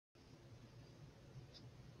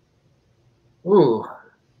Ooh,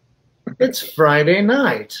 it's Friday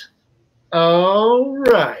night. All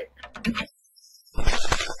right.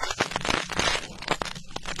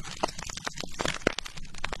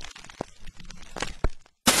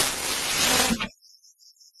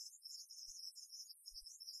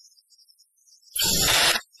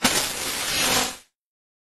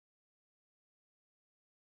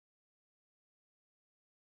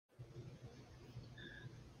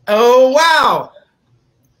 Oh, wow.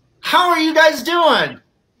 How are you guys doing?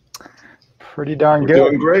 Pretty darn good. We're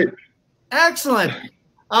doing great. Excellent.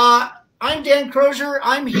 I'm Dan Crosier.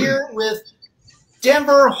 I'm here with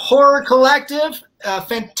Denver Horror Collective, a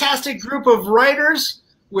fantastic group of writers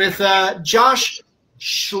with Josh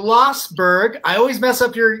Schlossberg. I always mess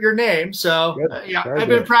up your name, so yeah, I've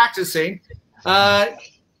been practicing. PL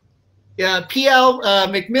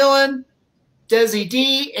McMillan, Desi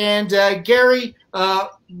D, and Gary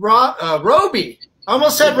Robbe. I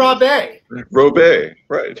almost said Robbe. Robbe,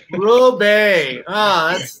 right. Robbe.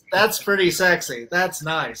 Ah, that's pretty sexy. That's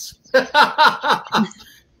nice.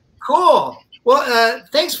 Cool. Well,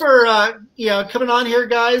 thanks for coming on here,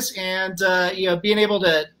 guys, and being able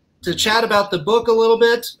to chat about the book a little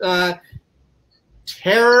bit.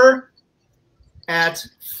 Terror at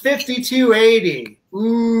 5280.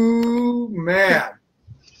 Ooh, man.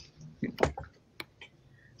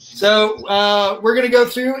 So we're going to go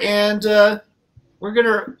through and we're going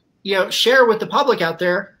to share with the public out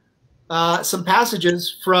there some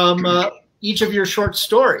passages from each of your short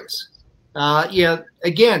stories.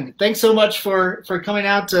 Again, thanks so much for coming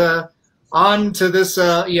out onto this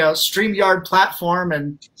StreamYard platform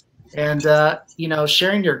and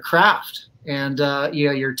sharing your craft and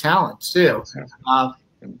your talents too.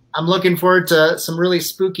 I'm looking forward to some really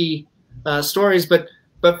spooky stories, but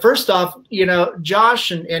first off,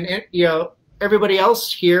 Josh and everybody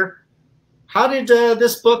else here, how did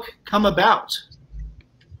this book come about?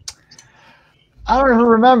 I don't even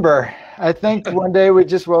remember. I think one day we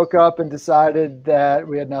just woke up and decided that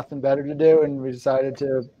we had nothing better to do, and we decided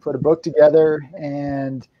to put a book together,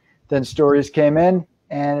 and then stories came in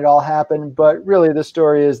and it all happened. But really the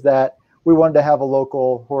story is that we wanted to have a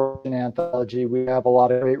local horror anthology. We have a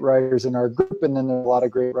lot of great writers in our group, and then there's a lot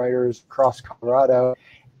of great writers across Colorado.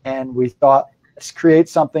 And we thought, let's create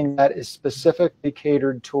something that is specifically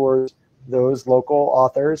catered towards those local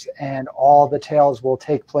authors, and all the tales will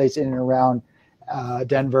take place in and around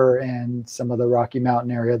Denver and some of the Rocky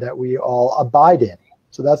Mountain area that we all abide in.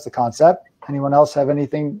 So that's the concept. Anyone else have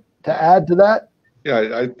anything to add to that?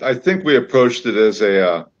 Yeah, I think we approached it as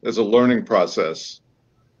a learning process,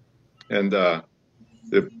 and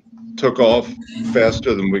it took off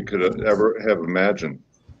faster than we could ever have imagined.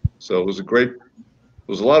 So it was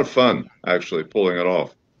a lot of fun actually pulling it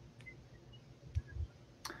off.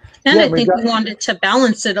 And I think we wanted to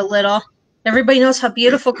balance it a little. Everybody knows how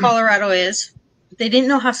beautiful Colorado is. They didn't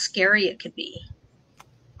know how scary it could be.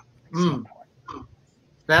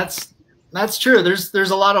 That's true.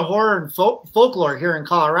 There's a lot of horror and folklore here in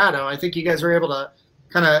Colorado. I think you guys were able to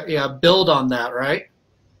kind of build on that, right?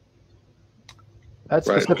 That's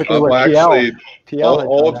specifically what PL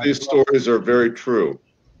all of these stories are very true.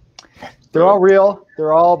 They're all real.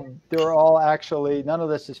 They're all actually, none of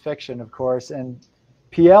this is fiction, of course. And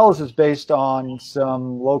PL's is based on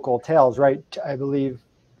some local tales, right? I believe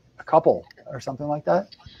a couple or something like that.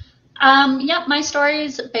 Yep, my story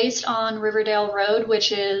is based on Riverdale Road,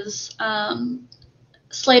 which is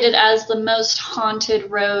slated as the most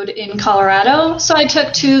haunted road in Colorado. So I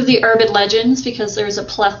took to the urban legends because there's a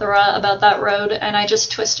plethora about that road, and I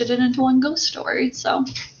just twisted it into one ghost story. So.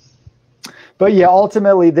 But yeah,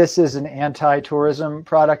 ultimately, this is an anti-tourism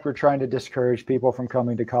product. We're trying to discourage people from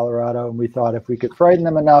coming to Colorado, and we thought if we could frighten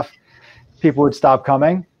them enough, people would stop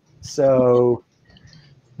coming. So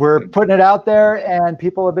we're putting it out there, and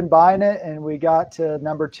people have been buying it, and we got to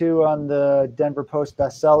 #2 on the Denver Post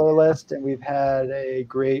bestseller list, and we've had a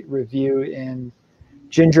great review in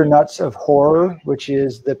Ginger Nuts of Horror, which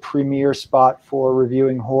is the premier spot for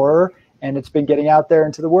reviewing horror, and it's been getting out there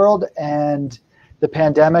into the world. And the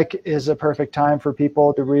pandemic is a perfect time for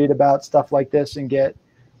people to read about stuff like this and get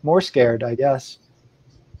more scared, I guess.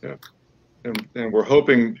 Yeah, and we're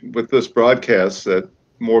hoping with this broadcast that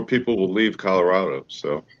more people will leave Colorado.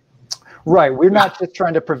 So, right, we're not just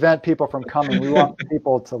trying to prevent people from coming; we want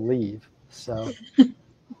people to leave. So,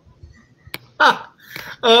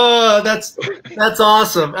 that's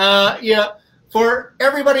awesome. Yeah, for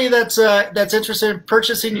everybody that's interested in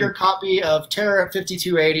purchasing your copy of Terror at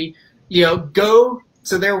 5280. Go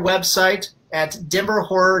to their website at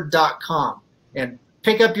denverhorror.com and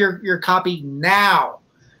pick up your copy now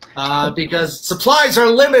because supplies are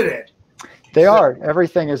limited. They are.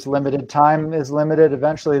 Everything is limited. Time is limited.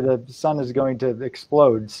 Eventually, the sun is going to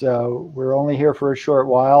explode. So we're only here for a short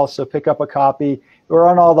while. So pick up a copy. We're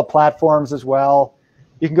on all the platforms as well.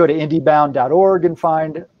 You can go to indiebound.org and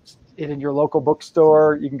find it in your local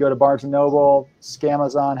bookstore. You can go to Barnes & Noble.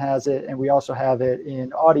 Scamazon has it. And we also have it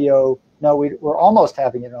in audio. No, we're almost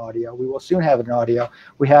having it in audio. We will soon have it in audio.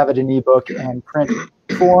 We have it in ebook and print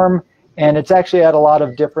form. And it's actually at a lot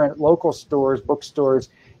of different local stores, bookstores,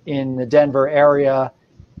 in the Denver area,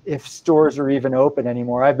 if stores are even open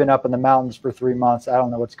anymore. I've been up in the mountains for 3 months. I don't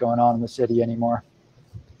know what's going on in the city anymore.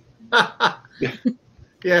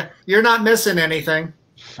 Yeah, you're not missing anything.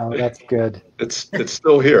 Oh, that's good. It's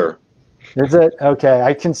still here. Is it? Okay,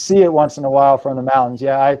 I can see it once in a while from the mountains.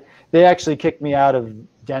 Yeah, they actually kicked me out of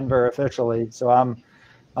Denver officially, so I'm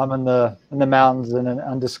in the mountains in an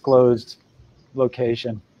undisclosed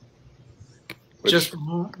location. Just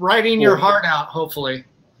writing your heart out, hopefully.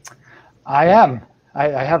 I am.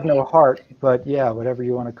 I have no heart, but yeah, whatever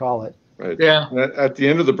you want to call it. Right. Yeah. At the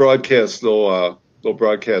end of the broadcast, they'll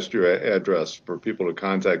broadcast your address for people to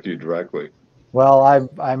contact you directly. Well,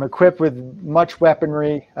 I'm equipped with much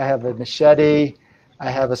weaponry. I have a machete,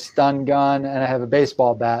 I have a stun gun, and I have a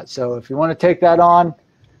baseball bat. So if you want to take that on,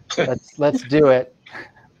 let's do it.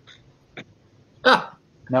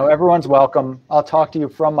 No, everyone's welcome. I'll talk to you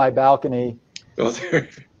from my balcony.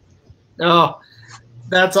 Oh,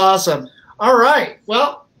 that's awesome. All right.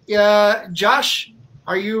 Well, Josh,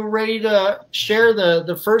 are you ready to share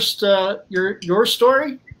the first your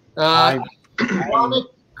story? Chronic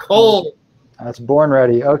Cold. That's born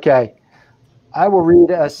ready. Okay. I will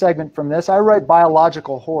read a segment from this. I write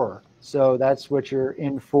biological horror, so that's what you're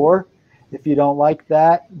in for. If you don't like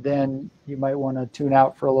that, then you might want to tune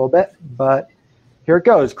out for a little bit. But here it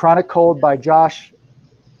goes. Chronic Cold by Josh,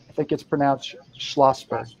 I think it's pronounced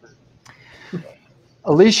Schlossberg.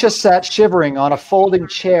 Alicia sat shivering on a folding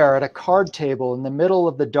chair at a card table in the middle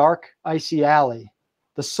of the dark, icy alley.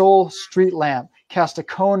 The sole street lamp cast a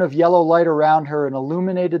cone of yellow light around her and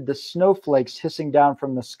illuminated the snowflakes hissing down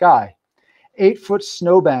from the sky. 8-foot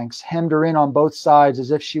snowbanks hemmed her in on both sides as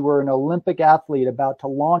if she were an Olympic athlete about to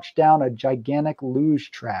launch down a gigantic luge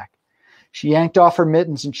track. She yanked off her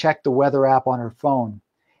mittens and checked the weather app on her phone.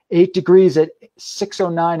 8 degrees at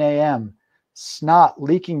 6:09 a.m., snot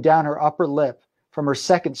leaking down her upper lip. From her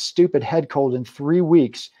second stupid head cold in 3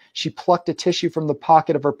 weeks, she plucked a tissue from the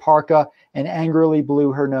pocket of her parka and angrily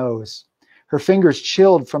blew her nose. Her fingers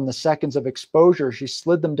chilled from the seconds of exposure. She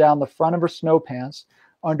slid them down the front of her snow pants,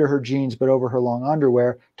 under her jeans but over her long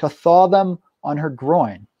underwear, to thaw them on her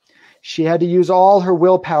groin. She had to use all her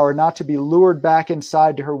willpower not to be lured back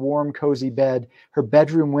inside to her warm, cozy bed, her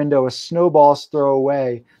bedroom window a snowball's throw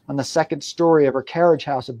away on the second story of her carriage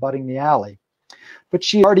house abutting the alley. But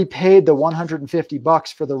she already paid the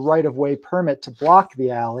 $150 for the right-of-way permit to block the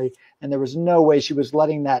alley, and there was no way she was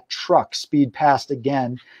letting that truck speed past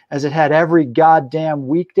again, as it had every goddamn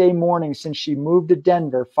weekday morning since she moved to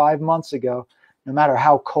Denver 5 months ago, no matter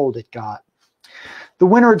how cold it got. The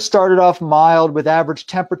winter had started off mild, with average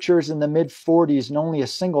temperatures in the mid-40s and only a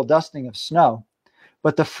single dusting of snow.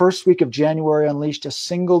 But the first week of January unleashed a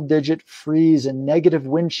single-digit freeze and negative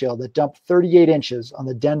wind chill that dumped 38 inches on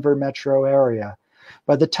the Denver metro area.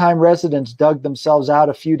 By the time residents dug themselves out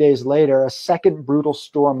a few days later, a second brutal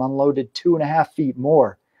storm unloaded 2.5 feet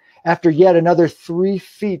more. After yet another 3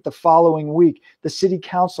 feet the following week, the city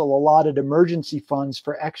council allotted emergency funds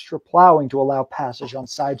for extra plowing to allow passage on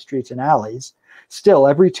side streets and alleys. Still,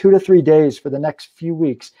 every 2 to 3 days for the next few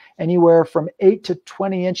weeks, anywhere from 8 to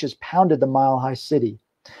 20 inches pounded the mile-high city.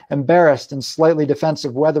 Embarrassed and slightly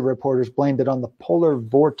defensive weather reporters blamed it on the polar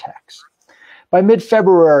vortex. By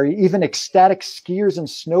mid-February, even ecstatic skiers and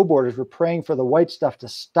snowboarders were praying for the white stuff to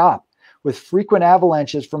stop, with frequent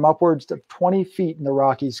avalanches from upwards of 20 feet in the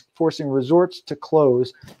Rockies forcing resorts to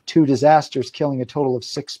close, 2 disasters killing a total of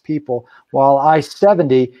 6 people, while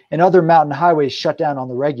I-70 and other mountain highways shut down on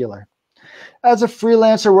the regular. As a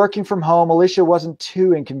freelancer working from home, Alicia wasn't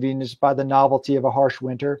too inconvenienced by the novelty of a harsh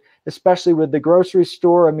winter, especially with the grocery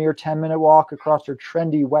store a mere 10-minute walk across her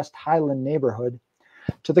trendy West Highland neighborhood.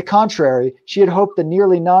 To the contrary, she had hoped the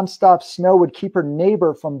nearly nonstop snow would keep her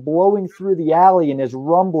neighbor from blowing through the alley in his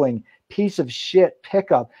rumbling piece of shit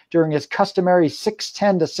pickup during his customary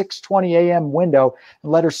 6:10 to 6:20 a.m. window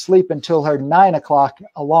and let her sleep until her 9 o'clock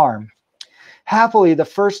alarm. Happily, the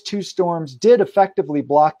first 2 storms did effectively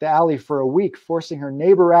block the alley for a week, forcing her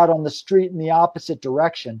neighbor out on the street in the opposite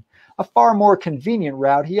direction, a far more convenient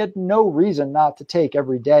route he had no reason not to take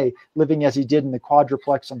every day, living as he did in the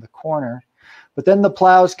quadruplex on the corner. But then the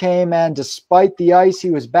plows came, and despite the ice, he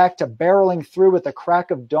was back to barreling through at the crack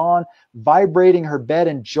of dawn, vibrating her bed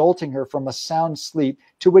and jolting her from a sound sleep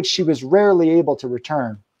to which she was rarely able to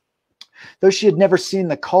return. Though she had never seen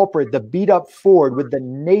the culprit, the beat-up Ford with the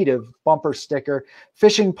native bumper sticker,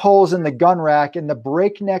 fishing poles in the gun rack, and the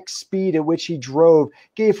breakneck speed at which he drove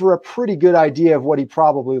gave her a pretty good idea of what he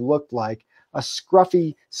probably looked like. A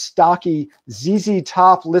scruffy, stocky, ZZ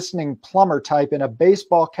Top listening plumber type in a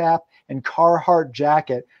baseball cap and Carhartt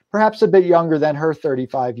jacket, perhaps a bit younger than her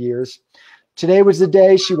 35 years. Today was the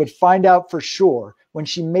day she would find out for sure, when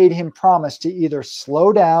she made him promise to either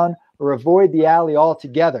slow down or avoid the alley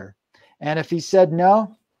altogether. And if he said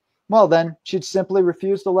no, well then, she'd simply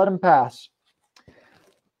refuse to let him pass.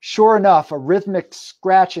 Sure enough, a rhythmic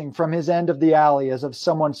scratching from his end of the alley as of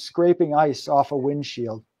someone scraping ice off a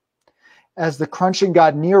windshield. As the crunching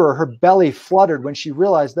got nearer, her belly fluttered when she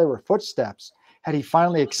realized they were footsteps. Had he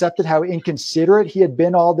finally accepted how inconsiderate he had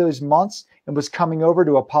been all those months and was coming over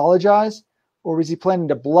to apologize? Or was he planning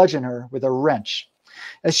to bludgeon her with a wrench?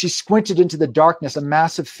 As she squinted into the darkness, a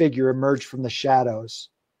massive figure emerged from the shadows.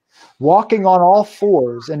 Walking on all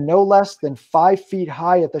fours and no less than 5 feet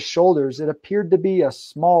high at the shoulders, it appeared to be a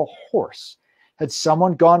small horse. Had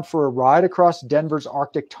someone gone for a ride across Denver's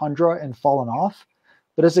Arctic tundra and fallen off?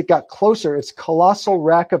 But as it got closer, its colossal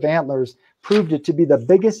rack of antlers proved it to be the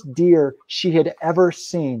biggest deer she had ever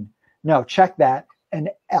seen. No, check that, an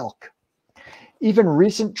elk. Even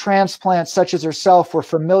recent transplants such as herself were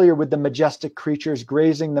familiar with the majestic creatures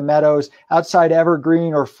grazing the meadows outside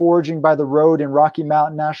Evergreen or foraging by the road in Rocky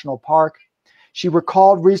Mountain National Park. She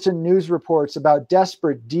recalled recent news reports about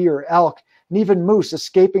desperate deer, elk, and even moose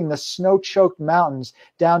escaping the snow-choked mountains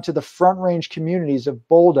down to the Front Range communities of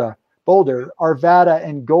Boulder, Arvada,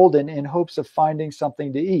 and Golden in hopes of finding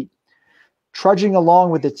something to eat. Trudging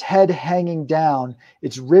along with its head hanging down,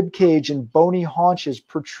 its ribcage and bony haunches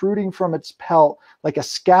protruding from its pelt like a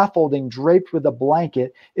scaffolding draped with a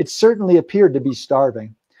blanket, it certainly appeared to be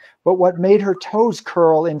starving. But what made her toes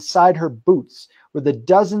curl inside her boots were the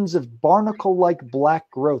dozens of barnacle-like black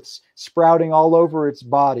growths sprouting all over its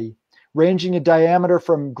body, ranging in diameter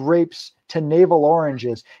from grapes to navel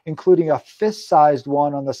oranges, including a fist-sized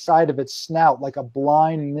one on the side of its snout like a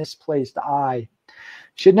blind, misplaced eye.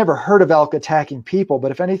 She had never heard of elk attacking people,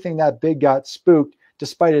 but if anything that big got spooked,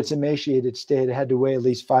 despite its emaciated state, it had to weigh at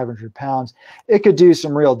least 500 pounds. It could do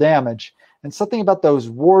some real damage. And something about those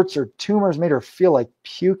warts or tumors made her feel like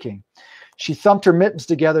puking. She thumped her mittens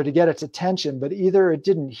together to get its attention, but either it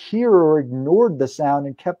didn't hear or ignored the sound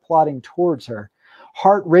and kept plodding towards her.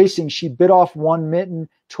 Heart racing, she bit off one mitten,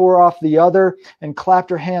 tore off the other, and clapped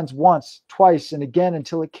her hands once, twice, and again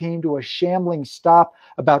until it came to a shambling stop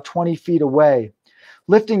about 20 feet away.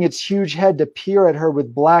 Lifting its huge head to peer at her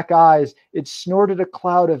with black eyes, it snorted a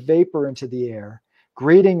cloud of vapor into the air.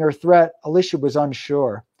 Greeting or threat, Alicia was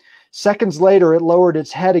unsure. Seconds later, it lowered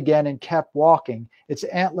its head again and kept walking, its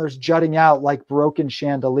antlers jutting out like broken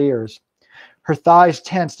chandeliers. Her thighs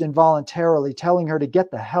tensed involuntarily, telling her to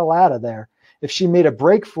get the hell out of there. If she made a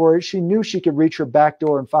break for it, she knew she could reach her back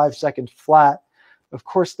door in 5 seconds flat. Of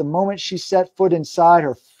course, the moment she set foot inside,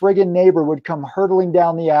 her friggin' neighbor would come hurtling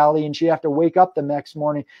down the alley and she'd have to wake up the next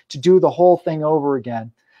morning to do the whole thing over again.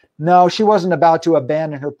 No, she wasn't about to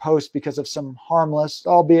abandon her post because of some harmless,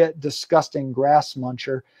 albeit disgusting grass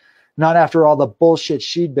muncher. Not after all the bullshit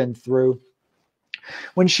she'd been through.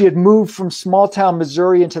 When she had moved from small-town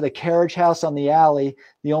Missouri into the carriage house on the alley,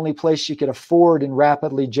 the only place she could afford in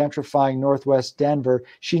rapidly gentrifying northwest Denver,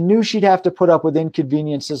 she knew she'd have to put up with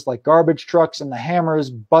inconveniences like garbage trucks and the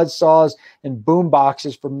hammers, buzzsaws, and boom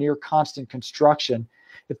boxes from near constant construction.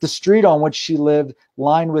 If the street on which she lived,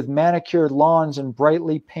 lined with manicured lawns and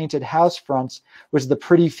brightly painted house fronts, was the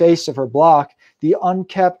pretty face of her block, the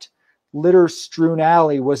unkept, litter-strewn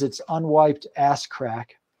alley was its unwiped ass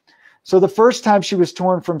crack. So the first time she was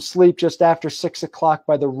torn from sleep just after 6 o'clock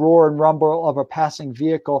by the roar and rumble of a passing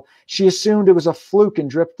vehicle, she assumed it was a fluke and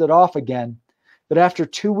drifted off again. But after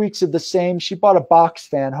 2 weeks of the same, she bought a box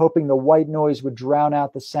fan, hoping the white noise would drown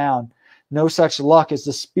out the sound. No such luck, as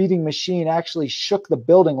the speeding machine actually shook the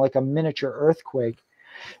building like a miniature earthquake.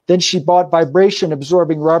 Then she bought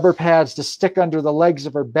vibration-absorbing rubber pads to stick under the legs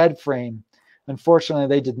of her bed frame. Unfortunately,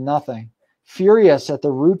 they did nothing. Furious at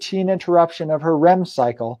the routine interruption of her REM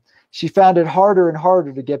cycle, she found it harder and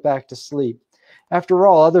harder to get back to sleep. After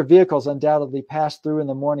all, other vehicles undoubtedly passed through in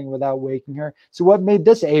the morning without waking her, so what made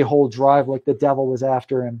this a-hole drive like the devil was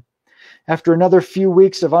after him? After another few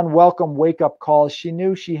weeks of unwelcome wake-up calls, she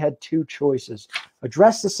knew she had 2 choices: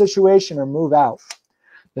 address the situation or move out.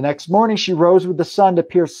 The next morning, she rose with the sun to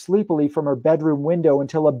peer sleepily from her bedroom window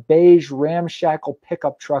until a beige ramshackle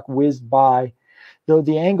pickup truck whizzed by. Though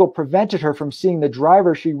the angle prevented her from seeing the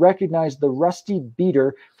driver, she recognized the rusty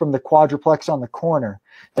beater from the quadruplex on the corner.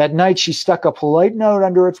 That night, she stuck a polite note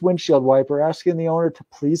under its windshield wiper asking the owner to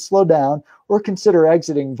please slow down or consider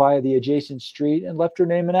exiting via the adjacent street, and left her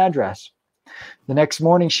name and address. The next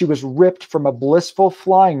morning, she was ripped from a blissful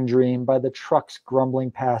flying dream by the truck's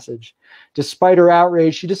grumbling passage. Despite her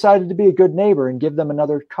outrage, she decided to be a good neighbor and give them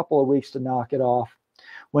another couple of weeks to knock it off.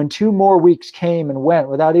 When 2 more weeks came and went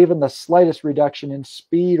without even the slightest reduction in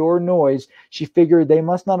speed or noise, she figured they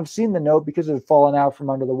must not have seen the note because it had fallen out from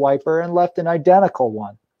under the wiper and left an identical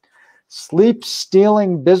one. Sleep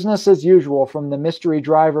stealing business as usual from the mystery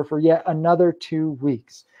driver for yet another 2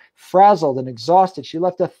 weeks. Frazzled and exhausted, she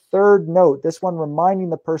left a third note, this one reminding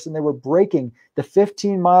the person they were breaking the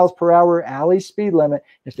 15 miles per hour alley speed limit.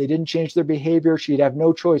 If they didn't change their behavior, she'd have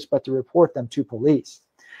no choice but to report them to police.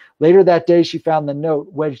 Later that day, she found the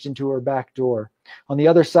note wedged into her back door. On the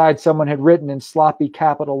other side, someone had written in sloppy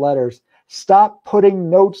capital letters, "Stop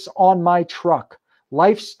putting notes on my truck.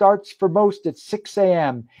 Life starts for most at 6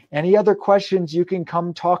 a.m. Any other questions, you can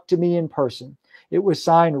come talk to me in person." It was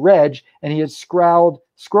signed Reg, and he had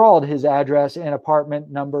scrawled his address and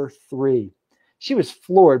apartment number 3. She was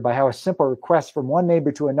floored by how a simple request from one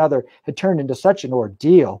neighbor to another had turned into such an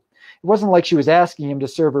ordeal. It wasn't like she was asking him to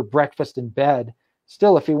serve her breakfast in bed.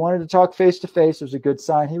 Still, if he wanted to talk face to face, it was a good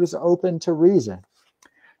sign he was open to reason.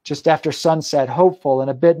 Just after sunset, hopeful and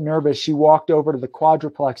a bit nervous, she walked over to the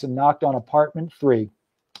quadruplex and knocked on apartment 3.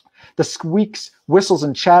 The squeaks, whistles,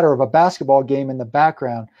 and chatter of a basketball game in the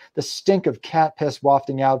background, the stink of cat piss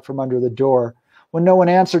wafting out from under the door. When no one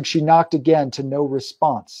answered, she knocked again, to no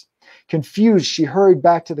response. Confused, she hurried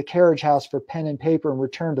back to the carriage house for pen and paper and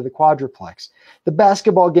returned to the quadruplex. The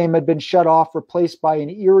basketball game had been shut off, replaced by an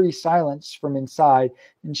eerie silence from inside,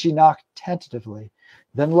 and she knocked tentatively.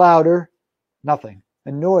 Then louder, nothing.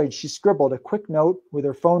 Annoyed, she scribbled a quick note with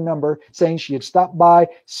her phone number saying she had stopped by,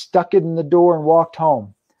 stuck it in the door, and walked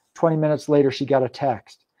home. 20 minutes later, she got a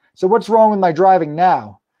text. "So what's wrong with my driving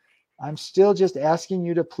now?" "I'm still just asking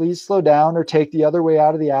you to please slow down or take the other way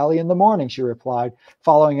out of the alley in the morning," she replied,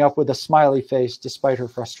 following up with a smiley face despite her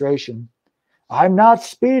frustration. "I'm not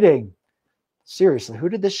speeding." Seriously, who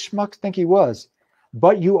did this schmuck think he was?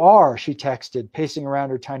 "But you are," she texted, pacing around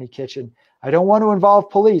her tiny kitchen. "I don't want to involve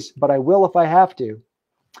police, but I will if I have to."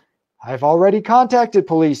 "I've already contacted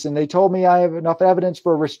police, and they told me I have enough evidence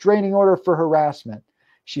for a restraining order for harassment."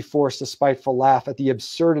 She forced a spiteful laugh at the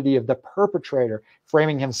absurdity of the perpetrator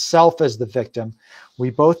framing himself as the victim.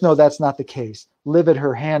 "We both know that's not the case." Livid,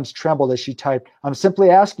 her hands trembled as she typed, "I'm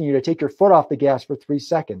simply asking you to take your foot off the gas for 3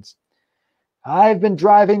 seconds. I've been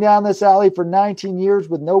driving down this alley for 19 years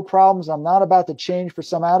with no problems. I'm not about to change for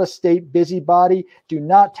some out-of-state busybody. Do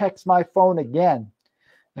not text my phone again."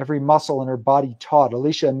 Every muscle in her body taut.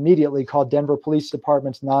 Alicia immediately called Denver Police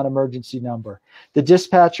Department's non-emergency number. The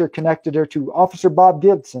dispatcher connected her to Officer Bob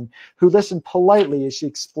Gibson, who listened politely as she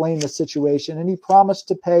explained the situation, and he promised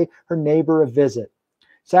to pay her neighbor a visit.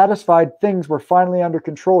 Satisfied things were finally under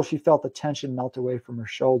control, she felt the tension melt away from her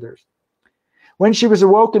shoulders. When she was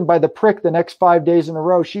awoken by the prick the next 5 days in a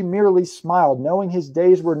row, she merely smiled, knowing his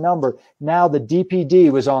days were numbered. Now the DPD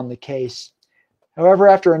was on the case. However,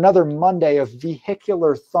 after another Monday of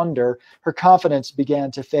vehicular thunder, her confidence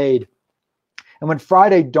began to fade. And when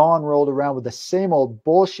Friday dawn rolled around with the same old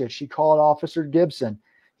bullshit, she called Officer Gibson.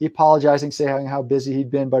 He apologizing, saying how busy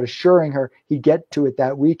he'd been, but assuring her he'd get to it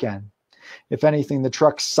that weekend. If anything, the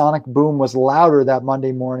truck's sonic boom was louder that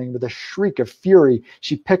Monday morning. With a shriek of fury,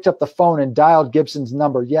 she picked up the phone and dialed Gibson's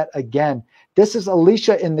number yet again. "This is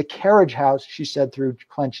Alicia in the carriage house," she said through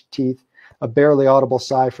clenched teeth, a barely audible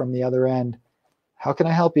sigh from the other end. "How can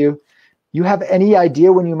I help you?" "You have any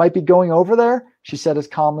idea when you might be going over there?" she said as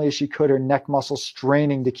calmly as she could, her neck muscles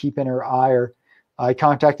straining to keep in her ire. "I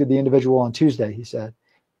contacted the individual on Tuesday," he said.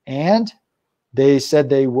 "And?" "They said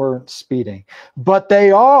they weren't speeding." "But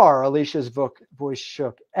they are!" Alicia's voice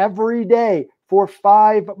shook. "Every day for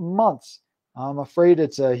 5 months. I'm afraid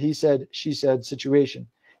it's a he said, she said situation."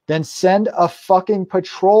 "Then send a fucking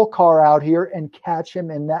patrol car out here and catch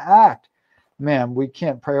him in the act." "Ma'am, we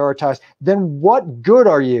can't prioritize." "Then what good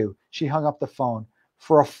are you?" She hung up the phone.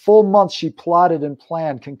 For a full month, she plotted and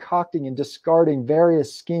planned, concocting and discarding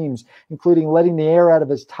various schemes, including letting the air out of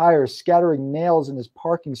his tires, scattering nails in his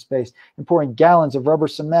parking space, and pouring gallons of rubber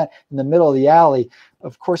cement in the middle of the alley.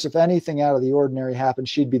 Of course, if anything out of the ordinary happened,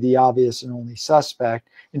 she'd be the obvious and only suspect.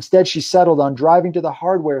 Instead, she settled on driving to the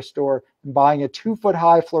hardware store and buying a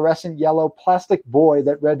 2-foot-high fluorescent yellow plastic buoy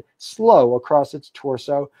that read "slow" across its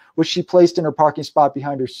torso, which she placed in her parking spot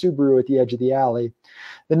behind her Subaru at the edge of the alley.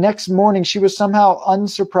 The next morning, she was somehow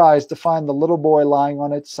unsurprised to find the little boy lying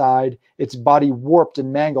on its side, its body warped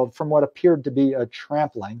and mangled from what appeared to be a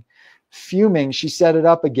trampling. Fuming, she set it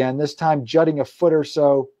up again, this time jutting a foot or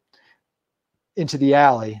so into the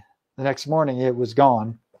alley. The next morning, it was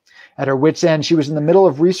gone. At her wit's end, she was in the middle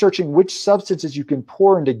of researching which substances you can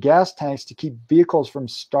pour into gas tanks to keep vehicles from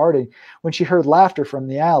starting when she heard laughter from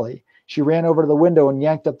the alley. She ran over to the window and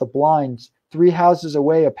yanked up the blinds. 3 houses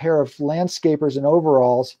away, a pair of landscapers in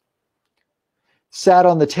overalls sat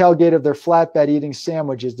on the tailgate of their flatbed eating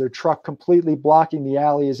sandwiches, their truck completely blocking the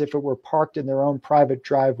alley as if it were parked in their own private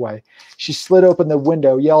driveway. She slid open the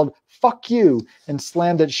window, yelled, "Fuck you," and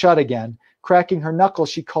slammed it shut again. Cracking her knuckles,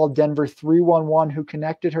 she called Denver 311, who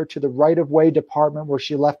connected her to the right-of-way department where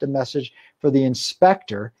she left a message for the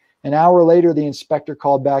inspector. An hour later, the inspector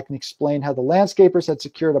called back and explained how the landscapers had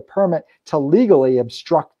secured a permit to legally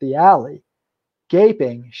obstruct the alley.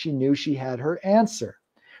 Gaping, she knew she had her answer.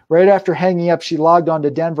 Right after hanging up, she logged on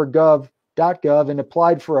to denvergov.gov and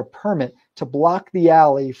applied for a permit to block the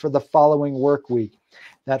alley for the following work week.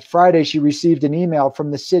 That Friday, she received an email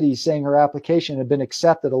from the city saying her application had been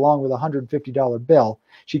accepted along with a $150 bill.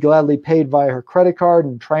 She gladly paid via her credit card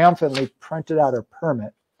and triumphantly printed out her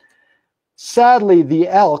permit. Sadly, the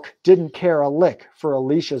elk didn't care a lick for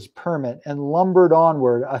Alicia's permit and lumbered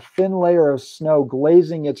onward, a thin layer of snow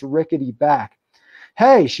glazing its rickety back.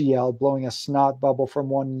 "Hey," she yelled, blowing a snot bubble from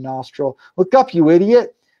one nostril. "Look up, you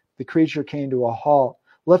idiot." The creature came to a halt.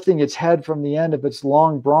 Lifting its head from the end of its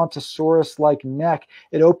long brontosaurus-like neck,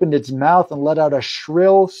 it opened its mouth and let out a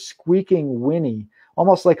shrill, squeaking whinny,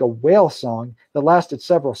 almost like a whale song, that lasted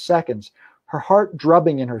several seconds. Her heart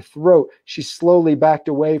drubbing in her throat, she slowly backed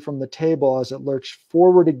away from the table as it lurched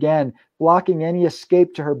forward again, blocking any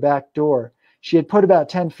escape to her back door. She had put about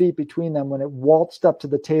 10 feet between them when it waltzed up to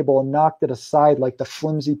the table and knocked it aside like the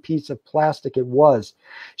flimsy piece of plastic it was.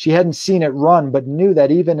 She hadn't seen it run, but knew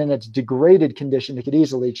that even in its degraded condition, it could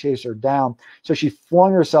easily chase her down. So she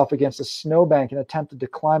flung herself against a snowbank and attempted to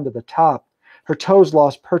climb to the top. Her toes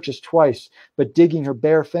lost purchase twice, but digging her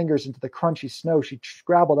bare fingers into the crunchy snow, she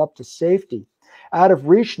scrabbled up to safety. Out of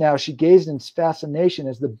reach now, she gazed in fascination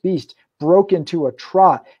as the beast broke into a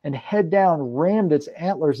trot and head down rammed its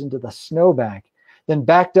antlers into the snowbank, then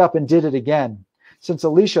backed up and did it again. Since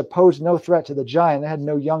Alicia posed no threat to the giant and had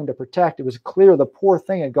no young to protect, it was clear the poor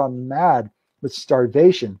thing had gone mad with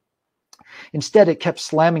starvation. Instead, it kept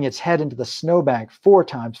slamming its head into the snowbank 4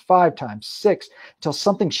 times, 5 times, 6, until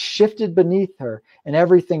something shifted beneath her and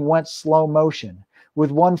everything went slow motion.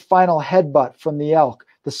 With one final headbutt from the elk,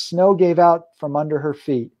 the snow gave out from under her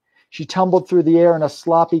feet. She tumbled through the air and a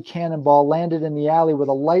sloppy cannonball landed in the alley with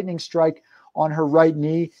a lightning strike on her right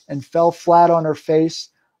knee and fell flat on her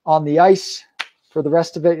face on the ice. For the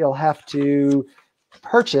rest of it, you'll have to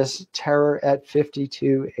purchase Terror at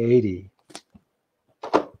 $52.80.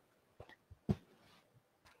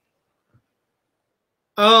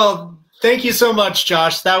 Oh, thank you so much,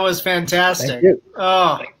 Josh. That was fantastic. Thank you.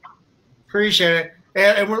 Oh, appreciate it.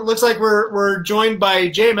 And it looks like we're joined by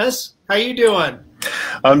Jeamus. How you doing?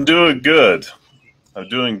 I'm doing good. I'm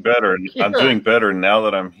doing better. I'm doing better now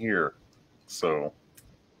that I'm here. So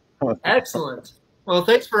excellent. Well,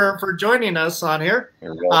 thanks for joining us on here.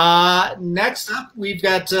 Next up, we've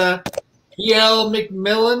got P.L.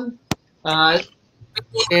 McMillan,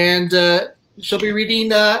 and she'll be reading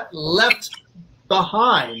Left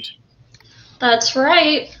Behind. That's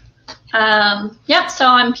right. So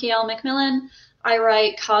I'm P.L. McMillan. I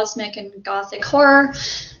write cosmic and gothic horror.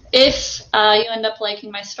 If you end up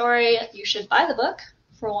liking my story, you should buy the book,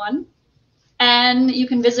 for one. And you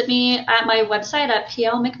can visit me at my website at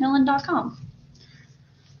plmcmillan.com.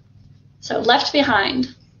 So, Left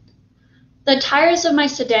Behind. The tires of my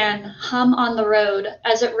sedan hum on the road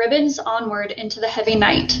as it ribbons onward into the heavy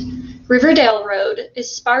night. Riverdale Road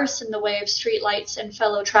is sparse in the way of streetlights and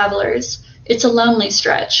fellow travelers. It's a lonely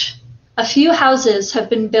stretch. A few houses have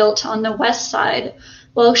been built on the west side,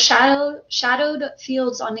 while shadowed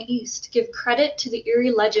fields on the east give credit to the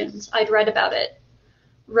eerie legends I'd read about it.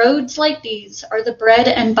 Roads like these are the bread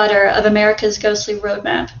and butter of America's ghostly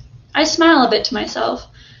roadmap. I smile a bit to myself.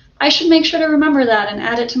 I should make sure to remember that and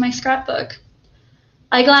add it to my scrapbook.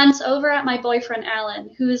 I glance over at my boyfriend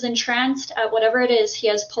Alan, who is entranced at whatever it is he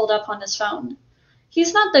has pulled up on his phone.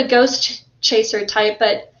 He's not the ghost chaser type,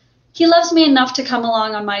 but he loves me enough to come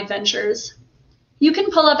along on my adventures. You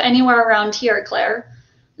can pull up anywhere around here, Claire,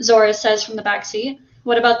 Zora says from the back seat.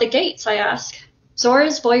 What about the gates, I ask.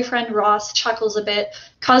 Zora's boyfriend Ross chuckles a bit,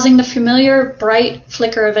 causing the familiar bright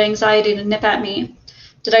flicker of anxiety to nip at me.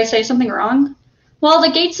 Did I say something wrong? Well,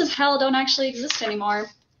 the gates of hell don't actually exist anymore,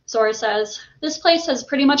 Zora says. This place has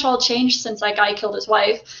pretty much all changed since that guy killed his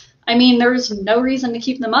wife. I mean, there's no reason to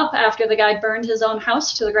keep them up after the guy burned his own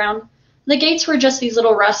house to the ground. The gates were just these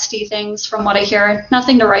little rusty things, from what I hear,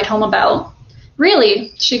 nothing to write home about.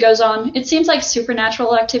 Really, she goes on, it seems like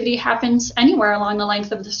supernatural activity happens anywhere along the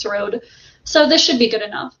length of this road, so this should be good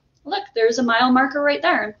enough. Look, there's a mile marker right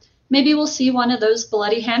there. Maybe we'll see one of those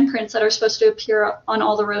bloody handprints that are supposed to appear on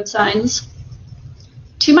all the road signs.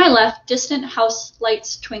 To my left, distant house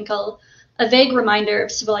lights twinkle, a vague reminder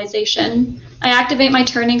of civilization. I activate my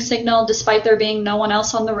turning signal despite there being no one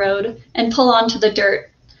else on the road and pull onto the dirt.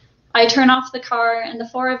 I turn off the car and the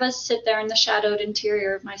four of us sit there in the shadowed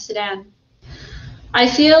interior of my sedan. I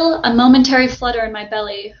feel a momentary flutter in my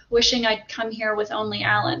belly, wishing I'd come here with only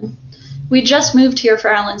Alan. We just moved here for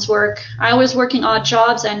Alan's work. I was working odd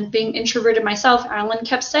jobs, and being introverted myself, Alan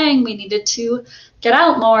kept saying we needed to get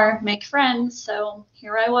out more, make friends, so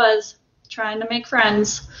here I was, trying to make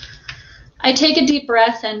friends. I take a deep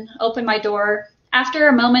breath and open my door. After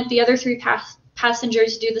a moment, the other three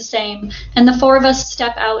passengers do the same, and the four of us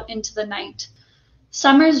step out into the night.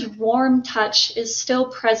 Summer's warm touch is still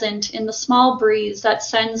present in the small breeze that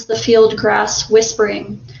sends the field grass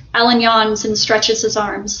whispering. Alan yawns and stretches his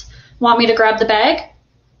arms. Want me to grab the bag?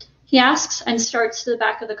 He asks and starts to the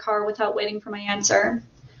back of the car without waiting for my answer.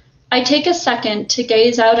 I take a second to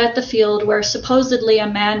gaze out at the field where supposedly a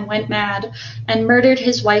man went mad and murdered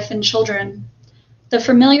his wife and children. The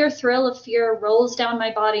familiar thrill of fear rolls down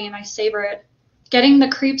my body and I savor it. Getting the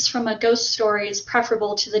creeps from a ghost story is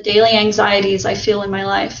preferable to the daily anxieties I feel in my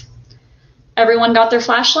life. Everyone got their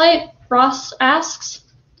flashlight? Ross asks.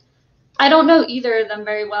 I don't know either of them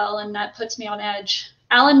very well, and that puts me on edge.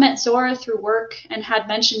 Alan met Zora through work and had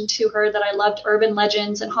mentioned to her that I loved urban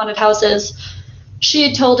legends and haunted houses. She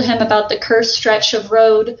had told him about the cursed stretch of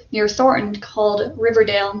road near Thornton called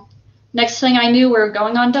Riverdale. Next thing I knew, we were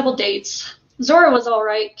going on double dates. Zora was all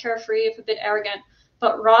right, carefree, if a bit arrogant,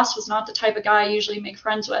 but Ross was not the type of guy I usually make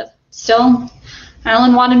friends with. Still,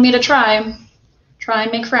 Alan wanted me to try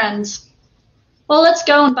and make friends. Well, let's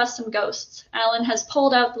go and bust some ghosts. Alan has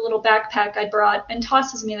pulled out the little backpack I brought and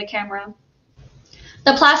tosses me the camera.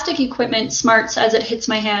 The plastic equipment smarts as it hits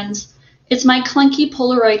my hands. It's my clunky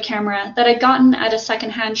Polaroid camera that I'd gotten at a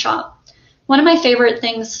secondhand shop. One of my favorite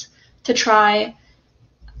things to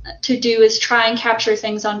do is try and capture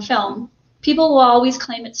things on film. People will always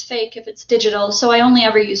claim it's fake if it's digital, so I only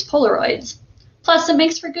ever use Polaroids. Plus, it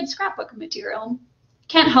makes for good scrapbook material.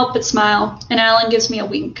 Can't help but smile, and Alan gives me a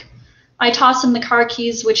wink. I toss him the car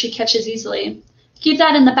keys, which he catches easily. Keep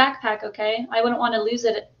that in the backpack, okay? I wouldn't want to lose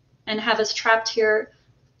it and have us trapped here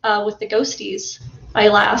with the ghosties. I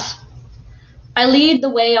laugh. I lead the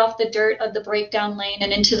way off the dirt of the breakdown lane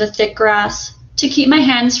and into the thick grass. To keep my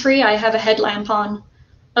hands free, I have a headlamp on.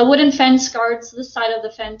 A wooden fence guards the side of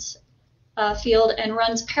the fence field and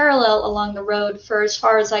runs parallel along the road for as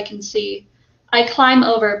far as I can see. I climb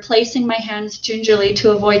over, placing my hands gingerly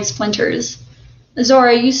to avoid splinters.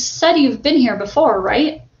 Zora, you said you've been here before,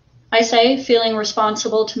 right? I say, feeling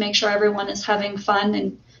responsible to make sure everyone is having fun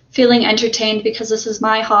and feeling entertained because this is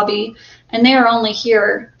my hobby, and they are only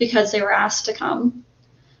here because they were asked to come.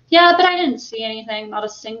 Yeah, but I didn't see anything, not a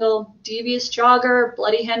single devious jogger,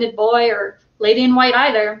 bloody-handed boy, or lady in white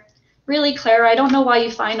either. Really, Claire, I don't know why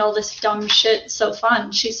you find all this dumb shit so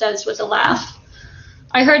fun, she says with a laugh.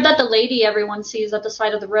 I heard that the lady everyone sees at the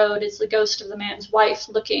side of the road is the ghost of the man's wife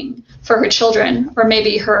looking for her children, or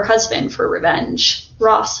maybe her husband for revenge,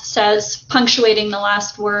 Ross says, punctuating the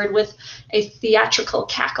last word with a theatrical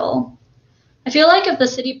cackle. I feel like if the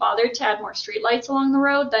city bothered to add more streetlights along the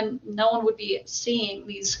road, then no one would be seeing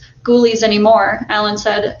these ghoulies anymore, Alan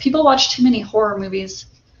said. People watch too many horror movies.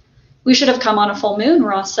 We should have come on a full moon,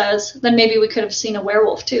 Ross says. Then maybe we could have seen a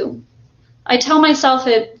werewolf too. I tell myself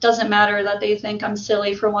it doesn't matter that they think I'm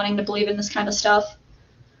silly for wanting to believe in this kind of stuff.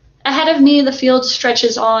 Ahead of me, the field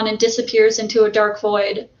stretches on and disappears into a dark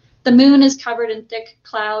void. The moon is covered in thick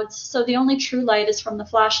clouds, so the only true light is from the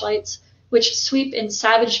flashlights, which sweep in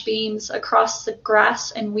savage beams across the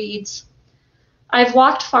grass and weeds. I've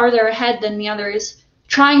walked farther ahead than the others,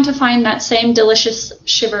 trying to find that same delicious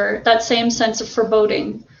shiver, that same sense of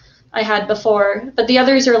foreboding I had before, but the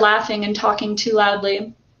others are laughing and talking too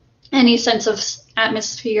loudly. Any sense of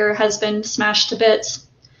atmosphere has been smashed to bits.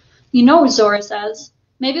 You know, Zora says,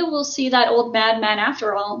 maybe we'll see that old madman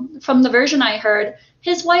after all. From the version I heard,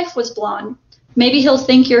 his wife was blonde. Maybe he'll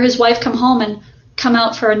think you're his wife, come home and come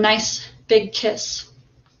out for a nice big kiss.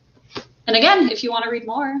 And again, if you want to read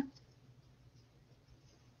more.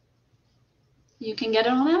 you can get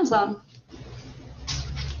it on Amazon.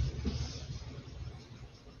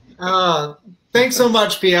 Thanks so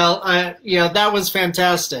much, PL. That was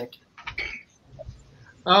fantastic.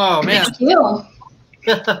 Oh man. Thank you.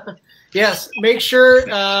 Yes, make sure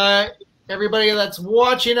everybody that's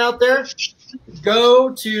watching out there,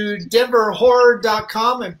 go to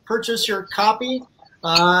denverhorror.com and purchase your copy.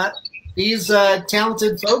 These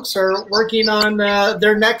talented folks are working on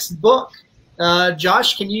their next book.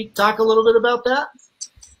 Josh, can you talk a little bit about that?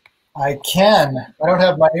 I can. I don't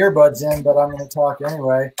have my earbuds in, but I'm going to talk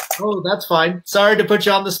anyway. Oh, that's fine. Sorry to put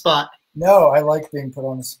you on the spot. No, I like being put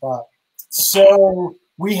on the spot. So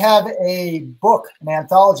we have a book, an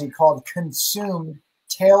anthology called Consumed,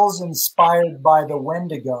 Tales Inspired by the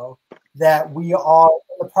Wendigo, that we are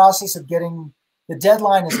in the process of getting. The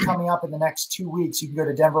deadline is coming up in the next 2 weeks. You can go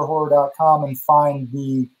to denverhorror.com and find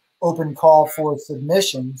the open call for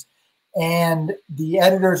submissions. And the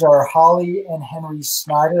editors are Holly and Henry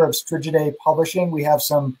Snyder of Strigidae Publishing. We have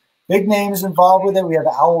some big names involved with it. We have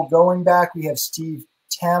Owl Going Back. We have Steve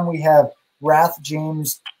Tem. We have Rath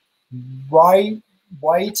James White.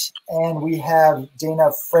 And we have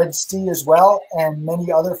Dana Fredsty as well, and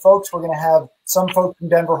many other folks. We're going to have some folks from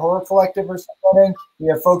Denver Horror Collective are submitting. We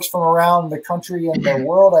have folks from around the country and the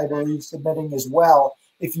world, I believe, submitting as well.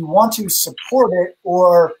 If you want to support it,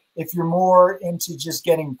 or if you're more into just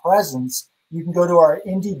getting presents, you can go to our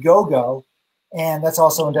Indiegogo, and that's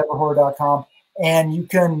also on denverhorror.com, and you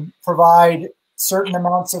can provide certain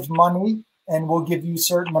amounts of money, and we'll give you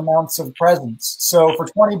certain amounts of presents. So for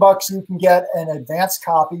 $20, you can get an advanced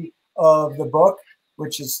copy of the book,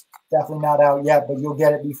 which is definitely not out yet, but you'll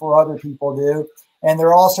get it before other people do. And there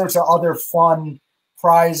are all sorts of other fun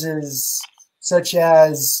prizes, such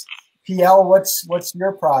as PL. What's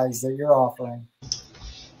your prize that you're offering?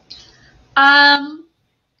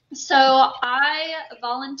 So I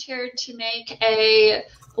volunteered to make a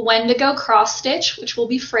Wendigo cross stitch, which will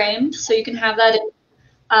be framed, so you can have that in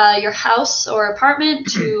your house or apartment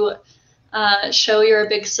to show you're a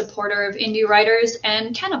big supporter of indie writers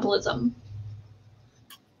and cannibalism.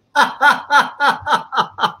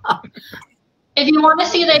 If you want to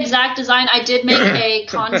see the exact design, I did make a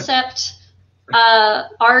concept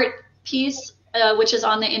art piece, which is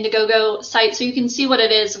on the Indiegogo site, so you can see what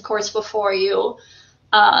it is, of course, before you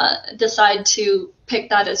decide to pick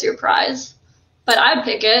that as your prize. But I'd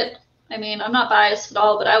pick it. I mean, I'm not biased at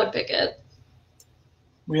all, but I would pick it.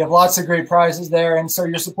 We have lots of great prizes there, and so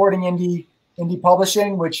you're supporting indie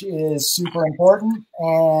publishing, which is super important.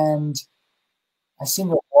 And I seem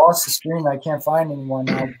to have lost the screen. I can't find anyone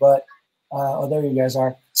now, but oh, there you guys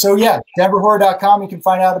are. So yeah, denverhorror.com. You can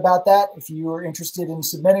find out about that. If you are interested in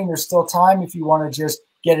submitting, there's still time. If you want to just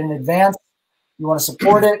get in advance, you want to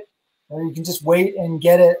support it, or you can just wait and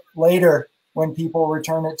get it later when people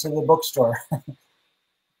return it to the bookstore.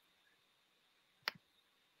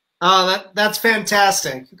 Oh, that's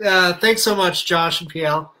fantastic. Thanks so much, Josh and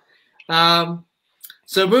PL.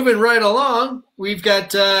 So moving right along, we've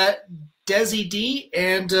got Desi D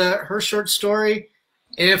and her short story,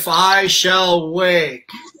 If I Shall Wake.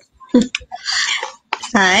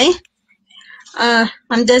 Hi.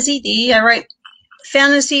 I'm Desi D. I write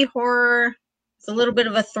fantasy horror with a little bit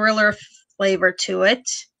of a thriller flavor to it.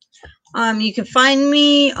 You can find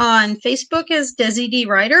me on Facebook as Desi D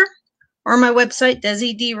Writer, or my website,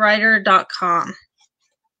 desidwriter.com.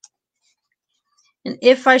 And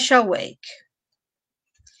If I Shall Wake.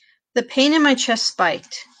 The pain in my chest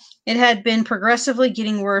spiked. It had been progressively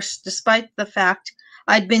getting worse, despite the fact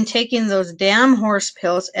I'd been taking those damn horse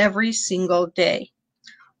pills every single day.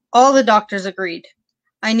 All the doctors agreed.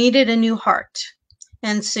 I needed a new heart.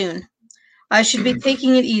 And soon. I should be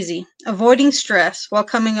taking it easy, avoiding stress, while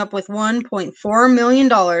coming up with $1.4 million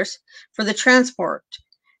for the transport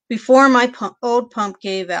before my old pump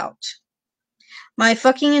gave out. My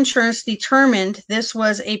fucking insurance determined this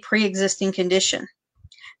was a pre-existing condition.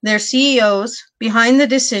 Their CEOs behind the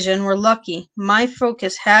decision were lucky. My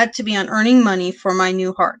focus had to be on earning money for my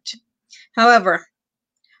new heart. However,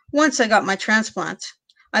 once I got my transplant,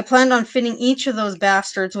 I planned on fitting each of those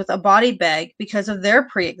bastards with a body bag because of their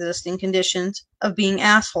pre-existing conditions of being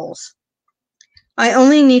assholes. I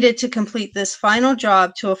only needed to complete this final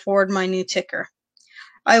job to afford my new ticker.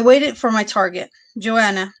 I waited for my target,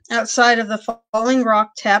 Joanna, outside of the Falling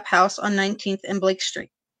Rock Tap House on 19th and Blake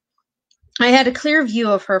Street. I had a clear view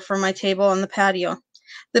of her from my table on the patio.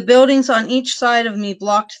 The buildings on each side of me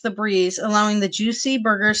blocked the breeze, allowing the juicy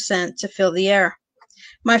burger scent to fill the air.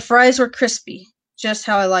 My fries were crispy, just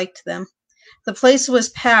how I liked them. The place was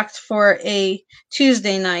packed for a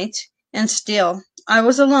Tuesday night, and still, I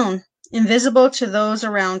was alone, invisible to those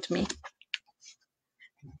around me.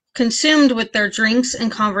 consumed with their drinks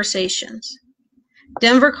and conversations.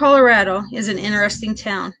 Denver, Colorado is an interesting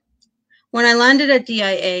town. When I landed at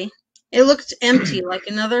DIA, it looked empty like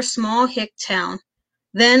another small hick town.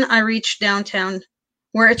 Then I reached downtown,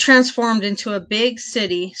 where it transformed into a big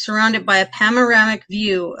city surrounded by a panoramic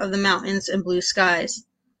view of the mountains and blue skies.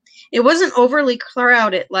 It wasn't overly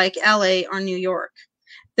crowded like LA or New York.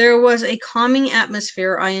 There was a calming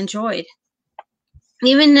atmosphere I enjoyed.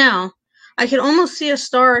 Even now, I could almost see a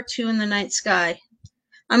star or two in the night sky.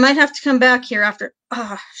 I might have to come back here after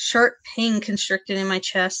sharp pain constricted in my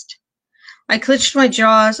chest. I clenched my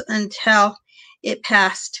jaws until it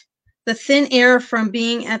passed. The thin air from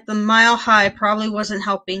being at the mile high probably wasn't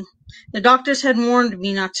helping. The doctors had warned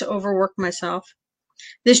me not to overwork myself.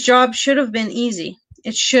 This job should have been easy.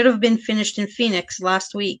 It should have been finished in Phoenix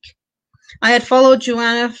last week. I had followed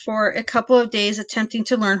Joanna for a couple of days attempting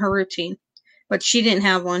to learn her routine, but she didn't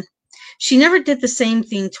have one. She never did the same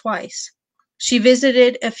thing twice. She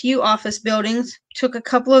visited a few office buildings, took a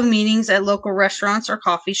couple of meetings at local restaurants or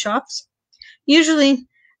coffee shops. Usually,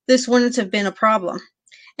 this wouldn't have been a problem,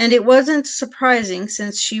 and it wasn't surprising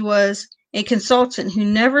since she was a consultant who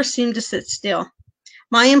never seemed to sit still.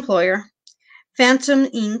 My employer, Phantom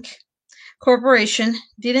Inc. Corporation,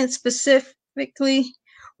 didn't specifically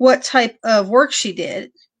what type of work she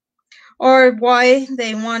did or why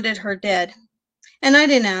they wanted her dead, and I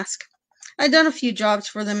didn't ask. I'd done a few jobs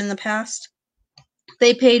for them in the past.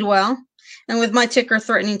 They paid well, and with my ticker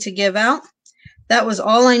threatening to give out, that was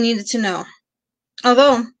all I needed to know.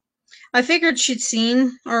 Although, I figured she'd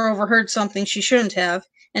seen or overheard something she shouldn't have,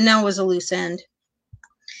 and now was a loose end.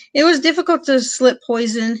 It was difficult to slip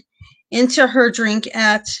poison into her drink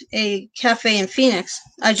at a cafe in Phoenix.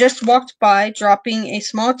 I just walked by, dropping a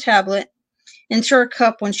small tablet into her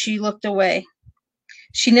cup when she looked away.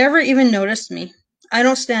 She never even noticed me. I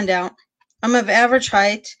don't stand out. I'm of average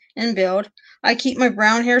height and build. I keep my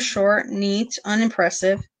brown hair short, neat,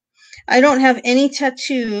 unimpressive. I don't have any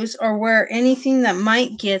tattoos or wear anything that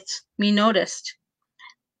might get me noticed.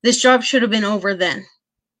 This job should have been over then.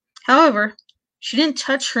 However, she didn't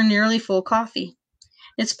touch her nearly full coffee.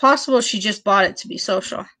 It's possible she just bought it to be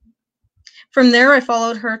social. From there, I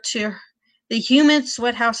followed her to the humid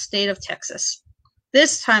sweathouse state of Texas.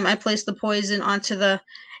 This time, I placed the poison onto the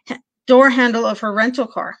door handle of her rental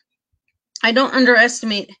car. I don't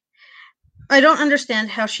understand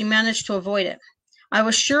how she managed to avoid it. I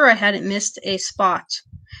was sure I hadn't missed a spot.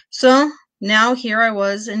 So, now here I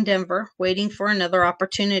was in Denver, waiting for another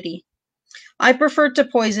opportunity. I preferred to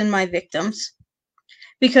poison my victims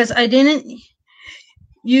because I didn't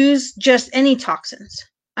use just any toxins.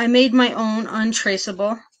 I made my own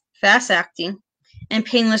untraceable, fast-acting, and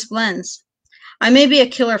painless blends. I may be a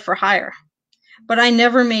killer for hire, but I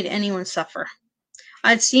never made anyone suffer.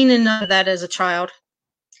 I'd seen enough of that as a child.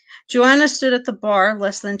 Joanna stood at the bar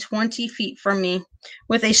less than 20 feet from me,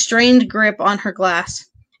 with a strained grip on her glass,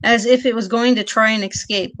 as if it was going to try and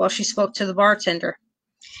escape while she spoke to the bartender.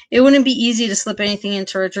 It wouldn't be easy to slip anything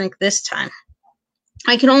into her drink this time.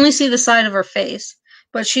 I could only see the side of her face,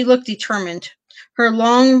 but she looked determined. Her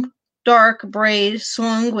long, dark braid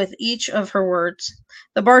swung with each of her words.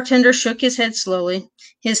 The bartender shook his head slowly.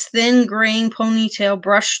 His thin, graying ponytail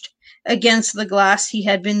brushed against the glass he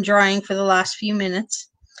had been drying for the last few minutes.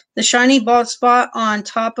 The shiny bald spot on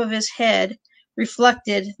top of his head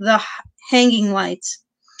reflected the hanging lights.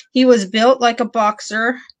 He was built like a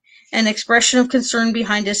boxer, an expression of concern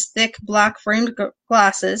behind his thick, black-framed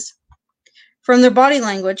glasses. From their body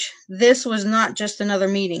language, this was not just another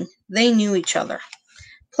meeting. They knew each other.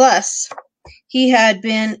 Plus, he had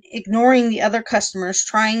been ignoring the other customers,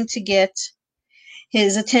 trying to get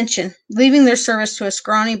his attention, leaving their service to a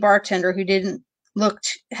scrawny bartender who didn't look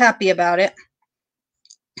happy about it.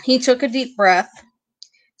 He took a deep breath,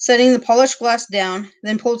 setting the polished glass down,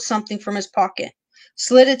 then pulled something from his pocket,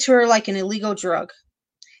 slid it to her like an illegal drug.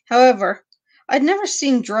 However, I'd never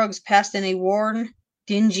seen drugs passed in a worn,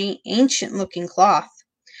 dingy, ancient-looking cloth.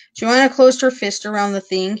 Joanna closed her fist around the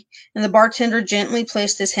thing, and the bartender gently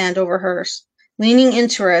placed his hand over hers, leaning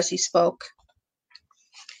into her as he spoke.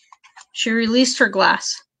 She released her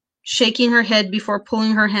glass, shaking her head before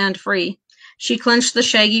pulling her hand free. She clenched the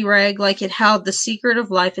shaggy rag like it held the secret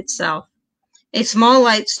of life itself. A small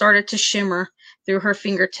light started to shimmer through her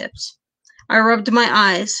fingertips. I rubbed my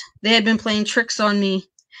eyes. They had been playing tricks on me.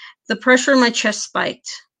 The pressure in my chest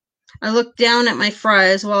spiked. I looked down at my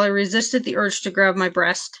fries while I resisted the urge to grab my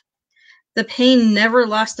breast. The pain never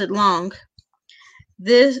lasted long.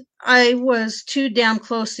 I was too damn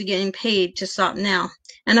close to getting paid to stop now,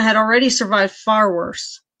 and I had already survived far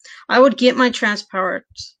worse. I would get my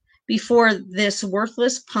transports before this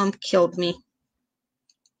worthless pump killed me.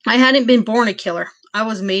 I hadn't been born a killer. I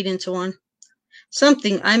was made into one.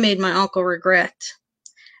 Something I made my uncle regret.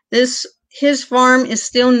 His farm is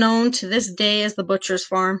still known to this day as the butcher's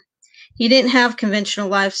farm. He didn't have conventional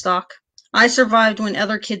livestock. I survived when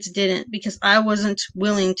other kids didn't because I wasn't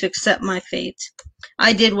willing to accept my fate.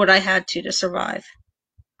 I did what I had to survive.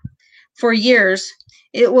 For years,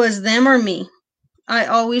 it was them or me. I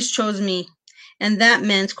always chose me, and that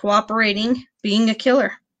meant cooperating, being a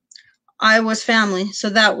killer. I was family, so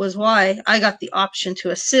that was why I got the option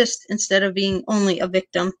to assist instead of being only a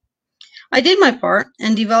victim. I did my part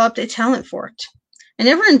and developed a talent for it. I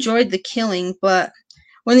never enjoyed the killing, but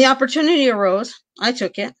when the opportunity arose, I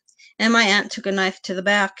took it, and my aunt took a knife to the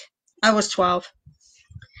back. I was 12.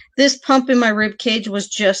 This pump in my rib cage was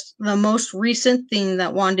just the most recent thing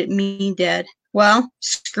that wanted me dead. Well,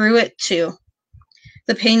 screw it too.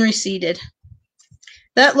 The pain receded.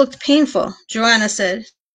 That looked painful, Joanna said.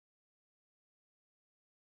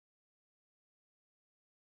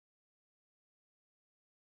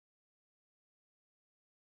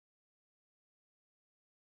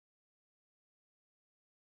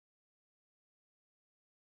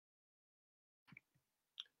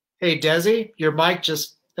 Hey, Desi, your mic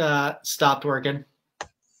just stopped working.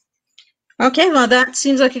 Okay, well, that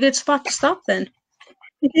seems like a good spot to stop then.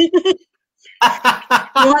 You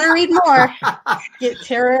want to read more? Get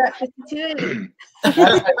Tara at 52. That's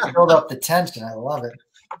how you build up the tension. I love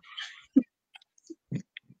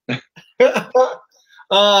it.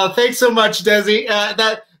 Thanks so much, Desi.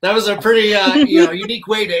 That was a pretty unique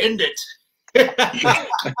way to end it.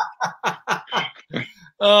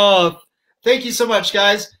 Thank you so much,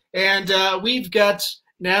 guys. And we've got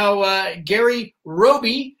now Gary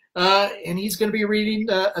Robbe, and he's going to be reading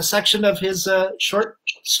a section of his short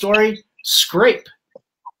story, Scrape.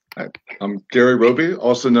 I'm Gary Robbe,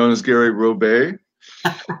 also known as Gary Robbe.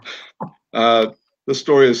 The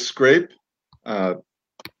story is Scrape. I'll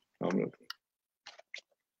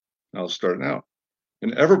start now.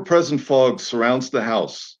 An ever-present fog surrounds the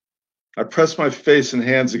house. I press my face and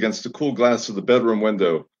hands against the cool glass of the bedroom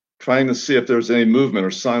window, trying to see if there's any movement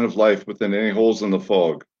or sign of life within any holes in the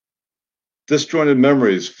fog. Disjointed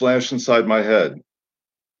memories flash inside my head.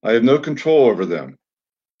 I have no control over them,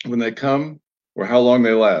 when they come or how long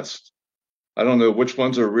they last. I don't know which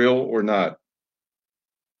ones are real or not.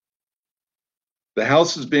 The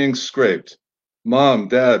house is being scraped. Mom,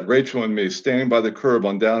 Dad, Rachel, and me standing by the curb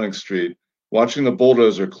on Downing Street, watching the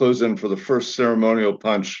bulldozer close in for the first ceremonial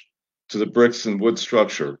punch to the bricks and wood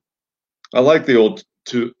structure. I like the old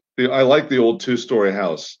two-story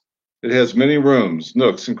house. It has many rooms,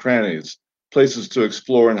 nooks, and crannies, places to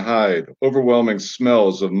explore and hide, overwhelming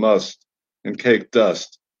smells of must and cake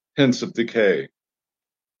dust, hints of decay.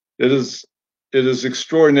 It is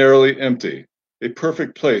extraordinarily empty, a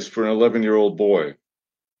perfect place for an 11-year-old boy.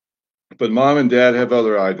 But Mom and Dad have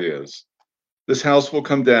other ideas. This house will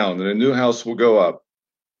come down and a new house will go up.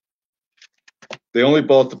 They only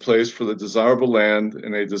bought the place for the desirable land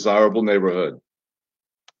in a desirable neighborhood.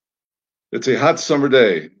 It's a hot summer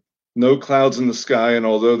day, no clouds in the sky, and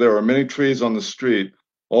although there are many trees on the street,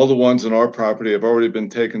 all the ones on our property have already been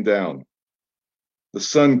taken down. The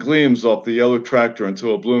sun gleams off the yellow tractor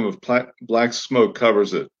until a bloom of black smoke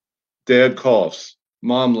covers it. Dad coughs.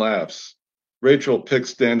 Mom laughs. Rachel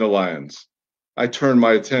picks dandelions. I turn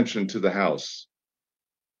my attention to the house.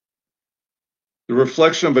 The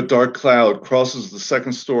reflection of a dark cloud crosses the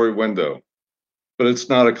second-story window, but it's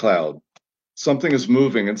not a cloud. Something is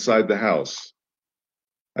moving inside the house.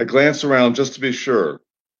 I glance around just to be sure.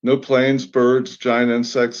 No planes, birds, giant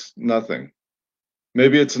insects, nothing.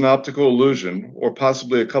 Maybe it's an optical illusion, or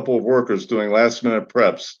possibly a couple of workers doing last-minute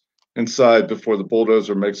preps inside before the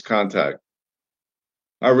bulldozer makes contact.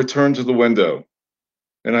 I return to the window,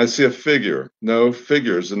 and I see a figure. No,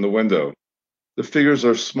 figures in the window. The figures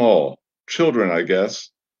are small, children, I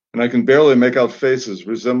guess, and I can barely make out faces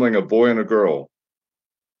resembling a boy and a girl.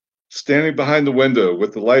 Standing behind the window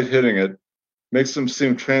with the light hitting it makes them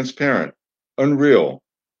seem transparent, unreal.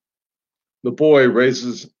 The boy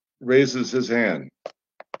raises his hand.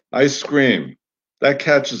 I scream. That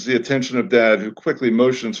catches the attention of Dad, who quickly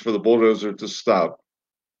motions for the bulldozer to stop.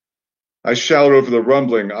 I shout over the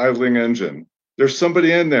rumbling, idling engine, "There's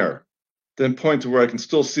somebody in there!" Then point to where I can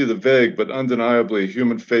still see the vague but undeniably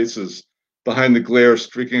human faces behind the glare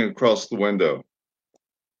streaking across the window.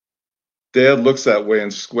 Dad looks that way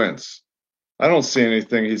and squints. "I don't see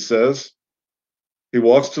anything," he says. He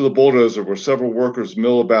walks to the bulldozer where several workers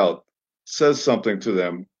mill about, says something to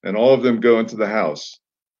them, and all of them go into the house.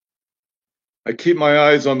 I keep my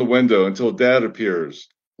eyes on the window until Dad appears,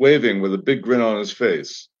 waving with a big grin on his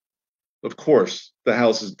face. Of course, the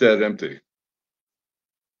house is dead empty.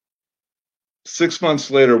 6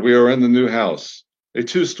 months later, we are in the new house, a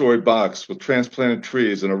 2-story box with transplanted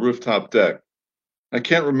trees and a rooftop deck. I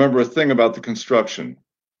can't remember a thing about the construction.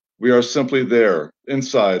 We are simply there,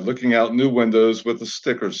 inside, looking out new windows with the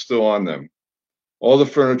stickers still on them. All the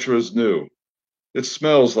furniture is new. It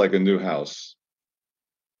smells like a new house.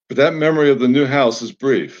 But that memory of the new house is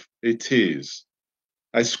brief, a tease.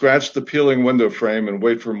 I scratch the peeling window frame and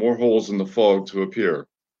wait for more holes in the fog to appear.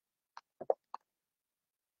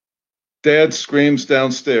 Dad screams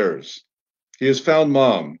downstairs. He has found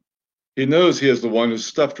Mom. He knows he is the one who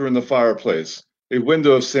stuffed her in the fireplace, a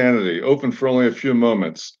window of sanity, open for only a few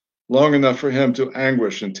moments, long enough for him to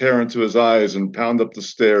anguish and tear into his eyes and pound up the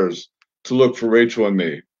stairs to look for Rachel and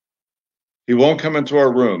me. He won't come into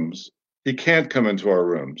our rooms. He can't come into our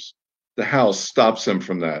rooms. The house stops him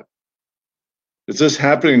from that. Is this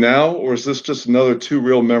happening now, or is this just another too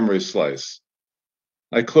real memory slice?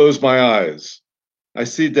 I close my eyes. I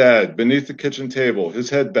see Dad beneath the kitchen table, his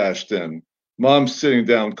head bashed in. Mom sitting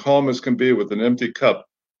down, calm as can be, with an empty cup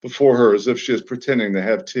before her as if she is pretending to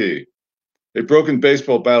have tea. A broken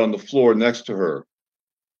baseball bat on the floor next to her.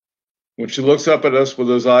 When she looks up at us with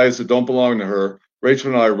those eyes that don't belong to her,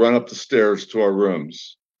 Rachel and I run up the stairs to our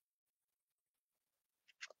rooms.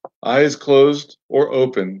 Eyes closed or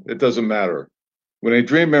open, it doesn't matter. When a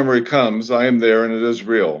dream memory comes, I am there and it is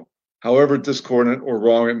real, however discordant or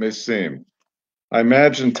wrong it may seem. I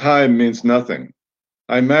imagine time means nothing.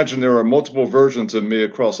 I imagine there are multiple versions of me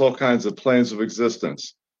across all kinds of planes of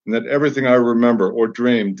existence, and that everything I remember or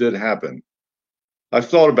dream did happen. I've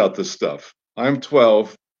thought about this stuff. I'm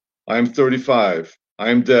 12. I am 35. I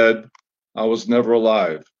am dead. I was never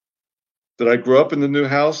alive. Did I grow up in the new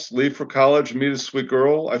house, leave for college, meet a sweet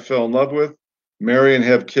girl I fell in love with, marry and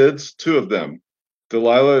have kids, 2 of them,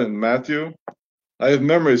 Delilah and Matthew? I have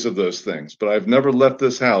memories of those things, but I've never left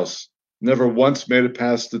this house, never once made it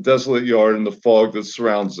past the desolate yard and the fog that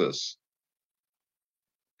surrounds us.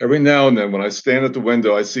 Every now and then when I stand at the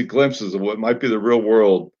window, I see glimpses of what might be the real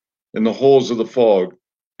world in the holes of the fog,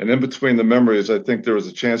 and in between the memories I think there is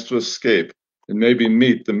a chance to escape and maybe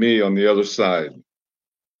meet the me on the other side.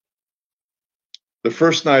 The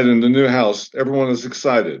first night in the new house, everyone is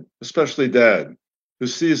excited, especially Dad, who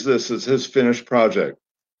sees this as his finished project.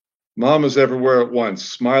 Mom is everywhere at once,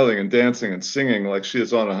 smiling and dancing and singing like she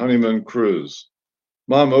is on a honeymoon cruise.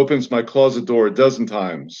 Mom opens my closet door a dozen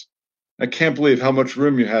times. I can't believe how much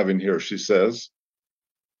room you have in here, she says.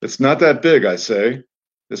 It's not that big, I say.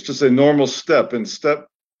 It's just a normal step in, step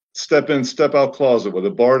out closet with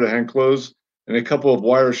a bar to hang clothes and a couple of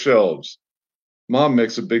wire shelves. Mom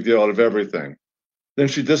makes a big deal out of everything. Then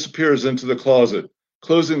she disappears into the closet,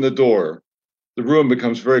 closing the door. The room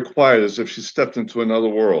becomes very quiet as if she stepped into another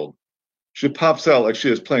world. She pops out like she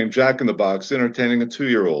is playing Jack-in-the-Box, entertaining a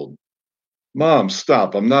 2-year-old. Mom,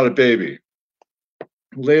 stop, I'm not a baby.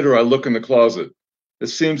 Later, I look in the closet. It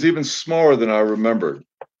seems even smaller than I remembered.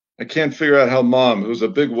 I can't figure out how Mom, who's a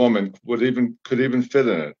big woman, could even fit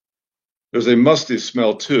in it. There's a musty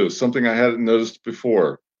smell, too, something I hadn't noticed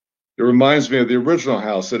before. It reminds me of the original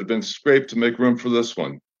house that had been scraped to make room for this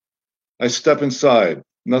one. I step inside,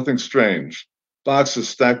 nothing strange. Boxes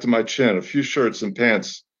stacked to my chin, a few shirts and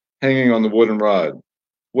pants hanging on the wooden rod.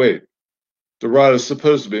 Wait, the rod is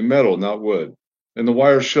supposed to be metal, not wood, and the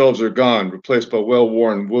wire shelves are gone, replaced by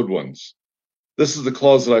well-worn wood ones. This is the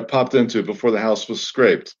closet I popped into before the house was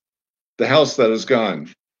scraped. The house that is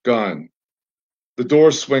gone, gone. The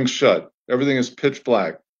door swings shut. Everything is pitch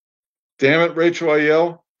black. Damn it, Rachel, I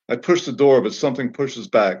yell. I push the door, but something pushes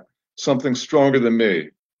back, something stronger than me.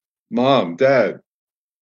 Mom, Dad.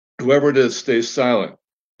 Whoever it is stays silent.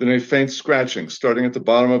 Then a faint scratching, starting at the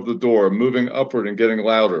bottom of the door, moving upward and getting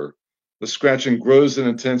louder. The scratching grows in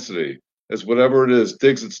intensity as whatever it is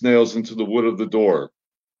digs its nails into the wood of the door.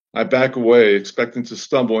 I back away, expecting to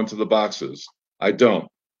stumble into the boxes. I don't.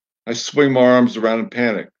 I swing my arms around in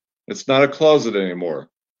panic. It's not a closet anymore.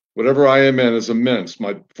 Whatever I am in is immense.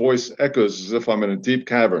 My voice echoes as if I'm in a deep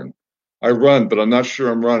cavern. I run, but I'm not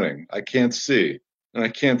sure I'm running. I can't see, and I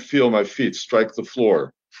can't feel my feet strike the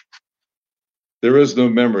floor. There is no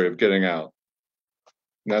memory of getting out.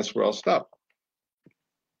 And that's where I'll stop.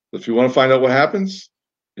 If you want to find out what happens,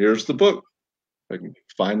 here's the book. I can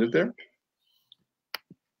find it there.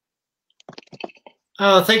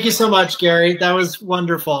 Oh, thank you so much, Gary. That was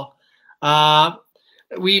wonderful.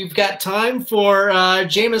 We've got time for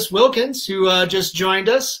Jeamus Wilkins, who just joined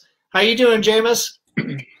us. How you doing, Jeamus?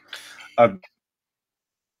 I'm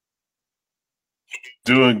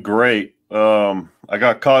doing great. I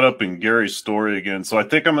got caught up in Gary's story again, so I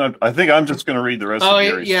think I'm just gonna read the rest of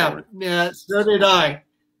Gary's story. Yeah, so did I.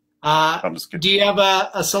 I'm just kidding. Do you have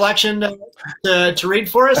a selection to read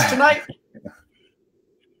for us tonight?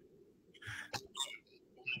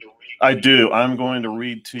 I do. I'm going to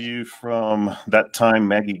read to you from That Time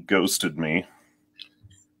Maggie Ghosted Me.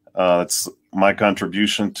 It's my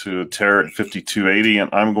contribution to Terror at 5280, and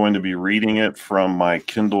I'm going to be reading it from my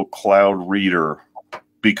Kindle Cloud Reader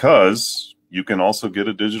because you can also get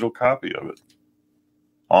a digital copy of it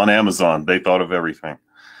on Amazon. They thought of everything.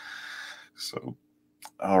 So,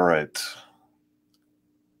 all right.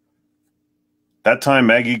 That Time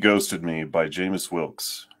Maggie Ghosted Me by Jeamus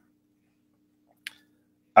Wilkins.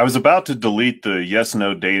 I was about to delete the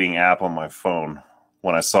yes-no dating app on my phone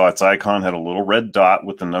when I saw its icon had a little red dot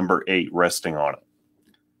with the number 8 resting on it.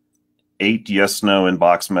 8 yes-no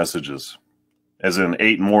inbox messages, as in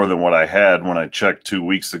 8 more than what I had when I checked 2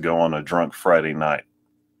 weeks ago on a drunk Friday night.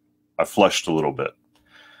 I flushed a little bit.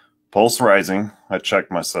 Pulse rising, I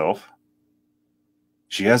checked myself.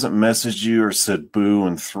 She hasn't messaged you or said boo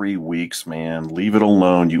in 3 weeks, man. Leave it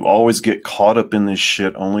alone. You always get caught up in this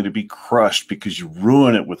shit only to be crushed because you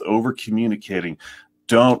ruin it with over-communicating.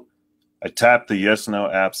 Don't. I tapped the yes-no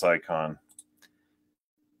apps icon.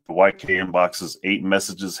 The YK inbox's 8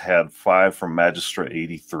 messages had 5 from Magistrate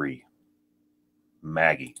 83.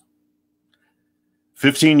 Maggie.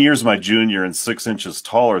 15 years my junior and 6 inches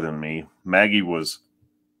taller than me, Maggie was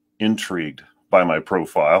intrigued by my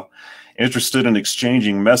profile, interested in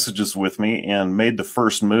exchanging messages with me, and made the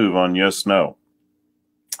first move on yes-no.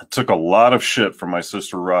 I took a lot of shit from my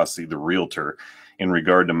sister Rossi, the realtor, in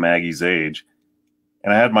regard to Maggie's age,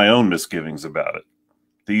 and I had my own misgivings about it.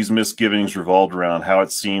 These misgivings revolved around how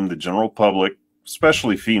it seemed the general public,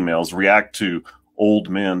 especially females, react to old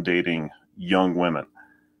men dating young women.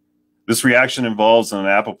 This reaction involves an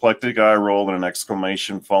apoplectic eye roll and an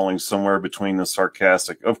exclamation falling somewhere between the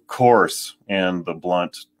sarcastic, "Of course," and the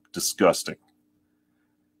blunt, "Disgusting."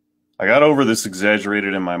 I got over this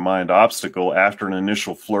exaggerated in my mind obstacle after an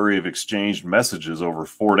initial flurry of exchanged messages over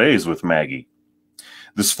 4 days with Maggie.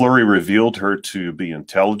 This flurry revealed her to be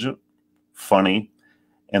intelligent, funny,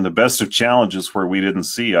 and the best of challenges where we didn't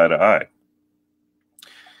see eye to eye.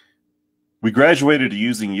 We graduated to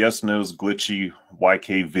using yes-no's glitchy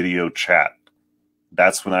YK video chat.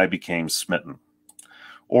 That's when I became smitten,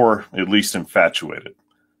 or at least infatuated.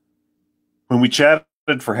 When we chatted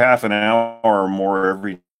for half an hour or more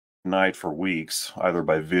every night for weeks, either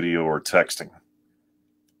by video or texting.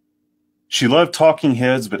 She loved talking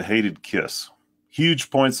heads but hated Kiss. Huge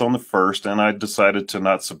points on the first, and I decided to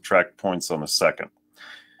not subtract points on the second.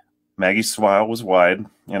 Maggie's smile was wide,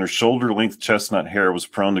 and her shoulder-length chestnut hair was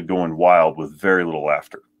prone to going wild with very little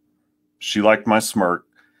laughter. She liked my smirk,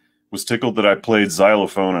 was tickled that I played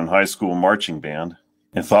xylophone in high school marching band,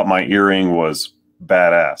 and thought my earring was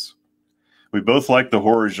badass. We both liked the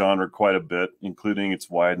horror genre quite a bit, including its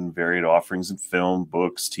wide and varied offerings in film,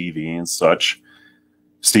 books, TV, and such.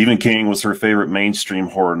 Stephen King was her favorite mainstream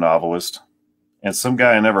horror novelist, and some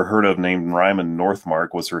guy I never heard of named Ryman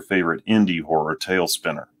Northmark was her favorite indie horror tale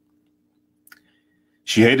spinner.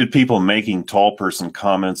 She hated people making tall person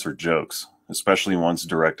comments or jokes, especially ones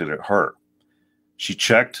directed at her. She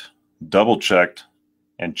checked, double-checked,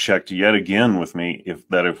 and checked yet again with me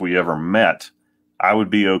if we ever met, I would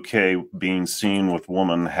be okay being seen with a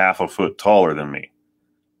woman half a foot taller than me.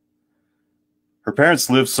 Her parents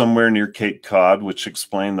lived somewhere near Cape Cod, which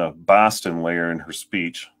explained the Boston layer in her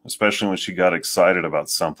speech, especially when she got excited about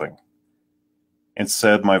something, and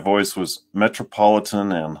said my voice was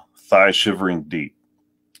metropolitan and thigh-shivering deep.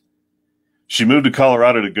 She moved to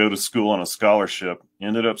Colorado to go to school on a scholarship,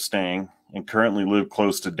 ended up staying, and currently lived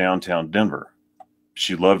close to downtown Denver.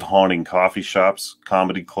 She loved haunting coffee shops,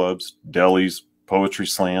 comedy clubs, delis, poetry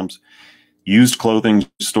slams, used clothing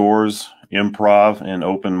stores, improv, and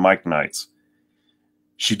open mic nights.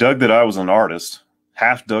 She dug that I was an artist,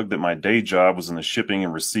 half dug that my day job was in the shipping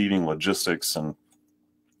and receiving logistics, and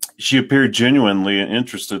she appeared genuinely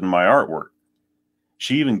interested in my artwork.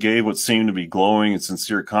 She even gave what seemed to be glowing and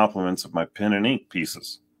sincere compliments of my pen and ink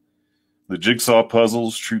pieces. The jigsaw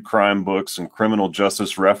puzzles, true crime books, and criminal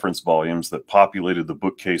justice reference volumes that populated the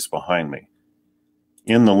bookcase behind me.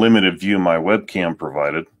 In the limited view my webcam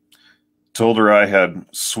provided, told her I had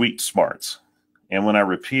sweet smarts. And when I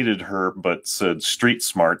repeated her but said street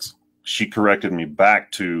smarts, she corrected me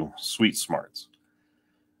back to sweet smarts.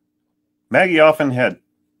 Maggie often had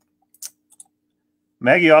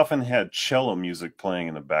cello music playing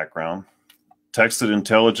in the background, texted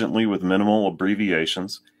intelligently with minimal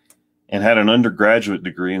abbreviations, and had an undergraduate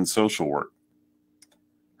degree in social work.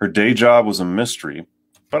 Her day job was a mystery,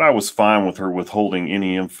 but I was fine with her withholding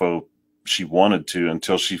any info she wanted to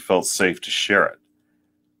until she felt safe to share it.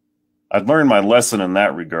 I'd learned my lesson in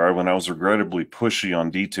that regard when I was regrettably pushy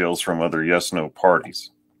on details from other yes-no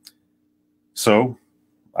parties. So,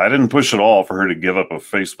 I didn't push at all for her to give up a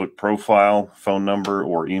Facebook profile, phone number,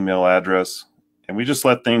 or email address, and we just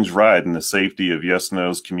let things ride in the safety of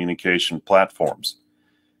Yes/No's communication platforms.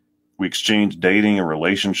 We exchanged dating and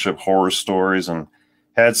relationship horror stories and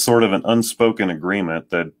had sort of an unspoken agreement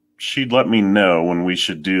that she'd let me know when we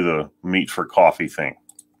should do the meet for coffee thing.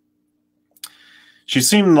 She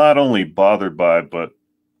seemed not only bothered by, but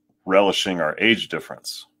relishing our age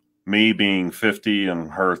difference, me being 50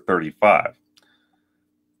 and her 35.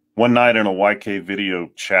 One night in a YK video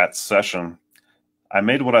chat session, I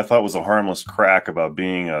made what I thought was a harmless crack about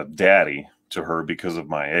being a daddy to her because of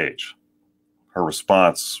my age. Her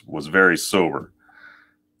response was very sober.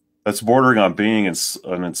 That's bordering on being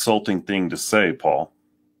an insulting thing to say, Paul.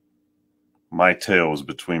 My tail was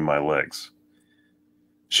between my legs.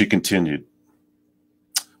 She continued,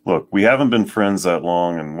 look, we haven't been friends that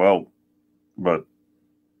long, and well, but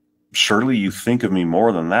surely you think of me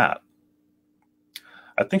more than that.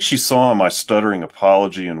 I think she saw in my stuttering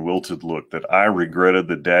apology and wilted look that I regretted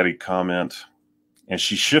the daddy comment, and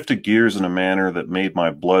she shifted gears in a manner that made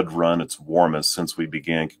my blood run its warmest since we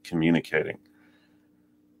began communicating.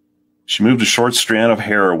 She moved a short strand of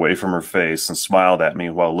hair away from her face and smiled at me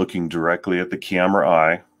while looking directly at the camera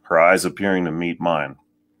eye, her eyes appearing to meet mine.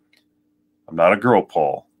 I'm not a girl,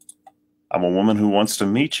 Paul. I'm a woman who wants to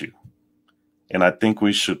meet you, and I think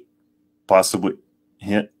we should possibly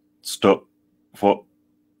stop for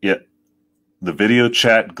it. The video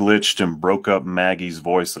chat glitched and broke up Maggie's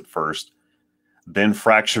voice at first, then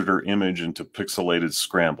fractured her image into pixelated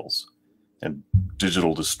scrambles and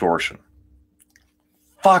digital distortion.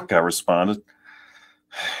 Fuck, I responded.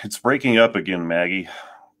 It's breaking up again, Maggie.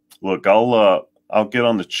 Look, I'll get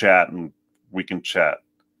on the chat and we can chat.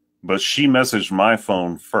 But she messaged my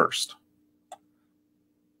phone first.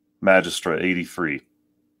 Magistra 83.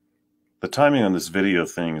 The timing on this video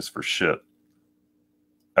thing is for shit.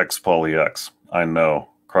 X Poly X. I know.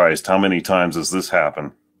 Christ, how many times has this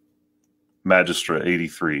happened? Magistra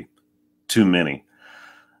 83. Too many.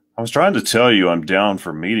 I was trying to tell you I'm down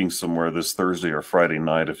for meeting somewhere this Thursday or Friday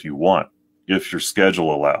night if you want, if your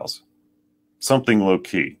schedule allows. Something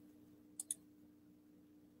low-key.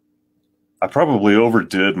 I probably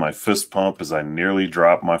overdid my fist pump as I nearly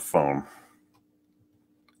dropped my phone.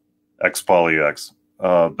 X Poly X.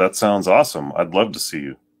 That sounds awesome. I'd love to see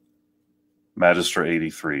you. Magistra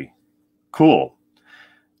 83. Cool.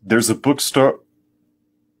 There's a bookstore.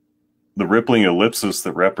 The rippling ellipsis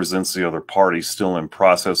that represents the other party still in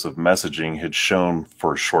process of messaging had shown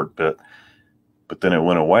for a short bit, but then it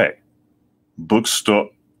went away. Bookstore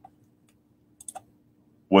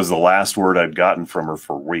was the last word I'd gotten from her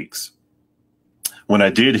for weeks. When I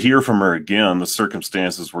did hear from her again, the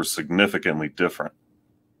circumstances were significantly different.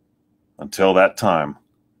 Until that time,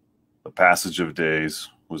 the passage of days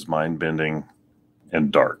was mind-bending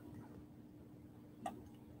and dark.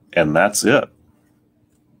 And that's it.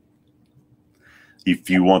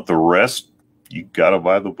 If you want the rest, you gotta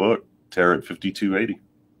buy the book. Tear at 5280.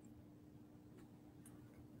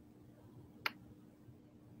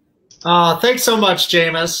 Thanks so much,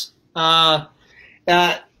 Jeamus.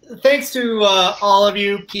 Thanks to all of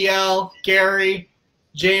you, PL, Gary,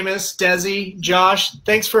 Jeamus, Desi, Josh.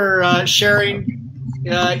 Thanks for sharing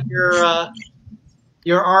your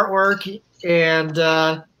artwork and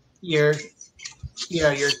your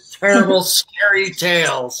terrible, scary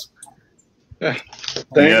tales.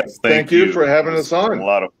 Thank you for having us on. A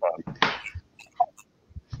lot of fun.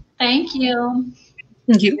 Thank you.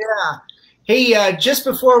 Thank you. Yeah. Hey, just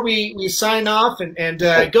before we sign off and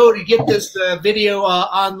go to get this video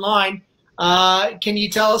online, can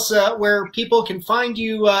you tell us where people can find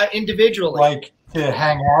you individually? Like to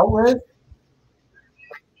hang out with?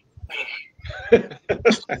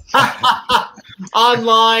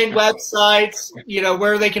 Online, websites,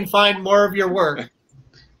 where they can find more of your work.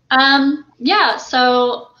 Yeah,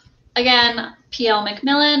 so again, PL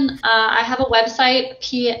McMillan. I have a website,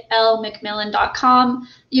 plmcmillan.com.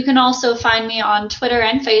 You can also find me on Twitter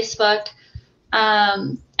and Facebook.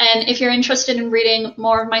 And if you're interested in reading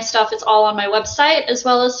more of my stuff, it's all on my website, as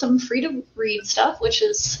well as some free to read stuff, which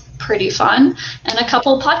is pretty fun, and a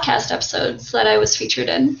couple podcast episodes that I was featured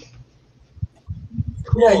in.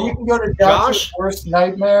 Yeah, you can go to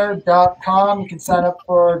joshworstnightmare.com. You can sign up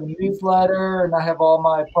for the newsletter, and I have all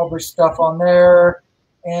my published stuff on there.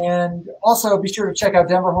 And also be sure to check out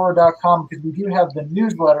denverhorror.com because we do have the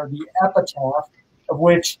newsletter, The Epitaph, of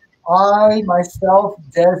which I, myself,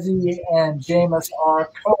 Desi, and Jeamus are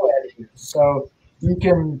co-editors. So you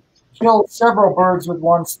can kill several birds with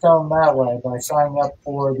one stone that way by signing up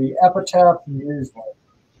for the Epitaph newsletter.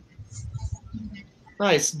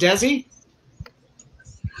 Nice. Desi?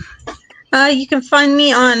 You can find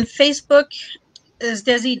me on Facebook as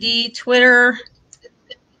Desi D, Twitter.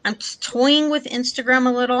 I'm toying with Instagram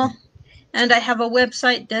a little. And I have a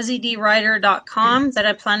website, desidwriter.com, that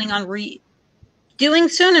I'm planning on doing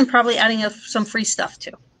soon and probably adding some free stuff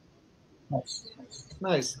too.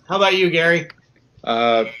 Nice. How about you, Gary?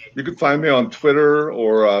 You can find me on Twitter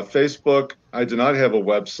or Facebook. I do not have a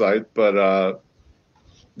website, but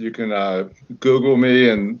you can Google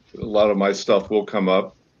me and a lot of my stuff will come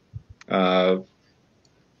up.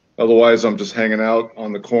 Otherwise, I'm just hanging out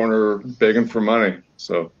on the corner begging for money.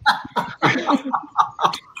 So.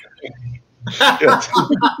 Yes.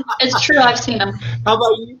 It's true. I've seen them. How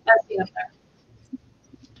about you? I've seen them there.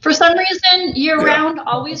 For some reason, year-round,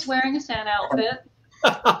 always wearing a Santa outfit.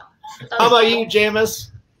 How about you, Jeamus?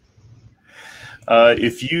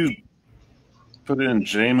 If you put in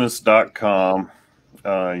Jeamus.com,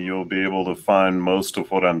 you'll be able to find most of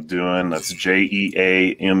what I'm doing. That's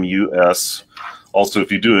JEAMUS. Also,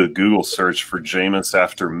 if you do a Google search for Jeamus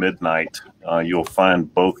After Midnight, you'll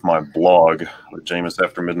find both my blog, the Jeamus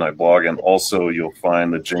After Midnight blog, and also you'll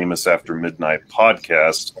find the Jeamus After Midnight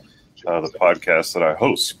podcast, the podcast that I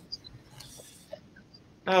host.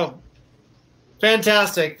 Oh,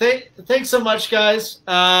 fantastic. Thanks so much, guys.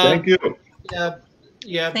 Thank you.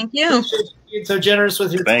 Yeah. Thank you. Being so generous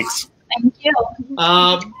with your Thanks. Thank you.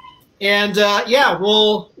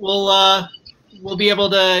 We'll be able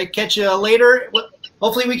to catch you later.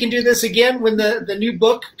 Hopefully we can do this again when the new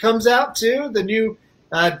book comes out too, the new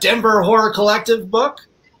Denver Horror Collective book.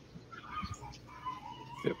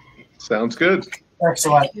 Yep. Sounds good.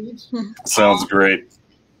 Excellent. Sounds great.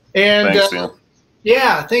 And Thanks, Ian.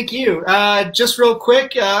 yeah, thank you. Just real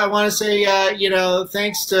quick, I want to say,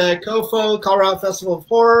 thanks to COFOH, Colorado Festival of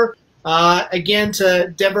Horror, again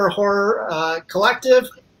to Denver Horror Collective.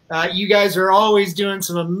 You guys are always doing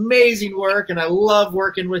some amazing work, and I love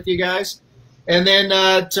working with you guys. And then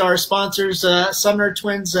to our sponsors, Sumner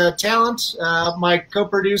Twins Talent, my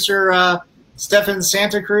co-producer, Stefan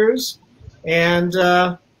Santa Cruz. And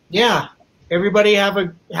everybody have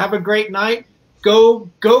a great night. Go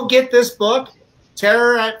get this book,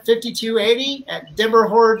 Terror at 5280 at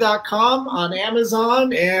denverhorror.com, on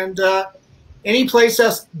Amazon, and any place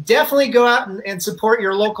else. Definitely go out and support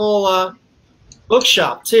your local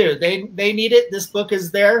bookshop too. They need it. This book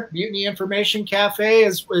is there. Mutiny Information Cafe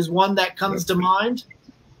is one that comes to mind.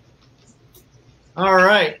 All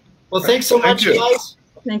right. Well, thanks so much, guys.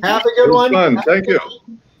 Have a good one. Fun. Thank you.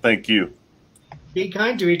 Thank you. Be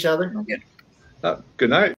kind to each other. Good night.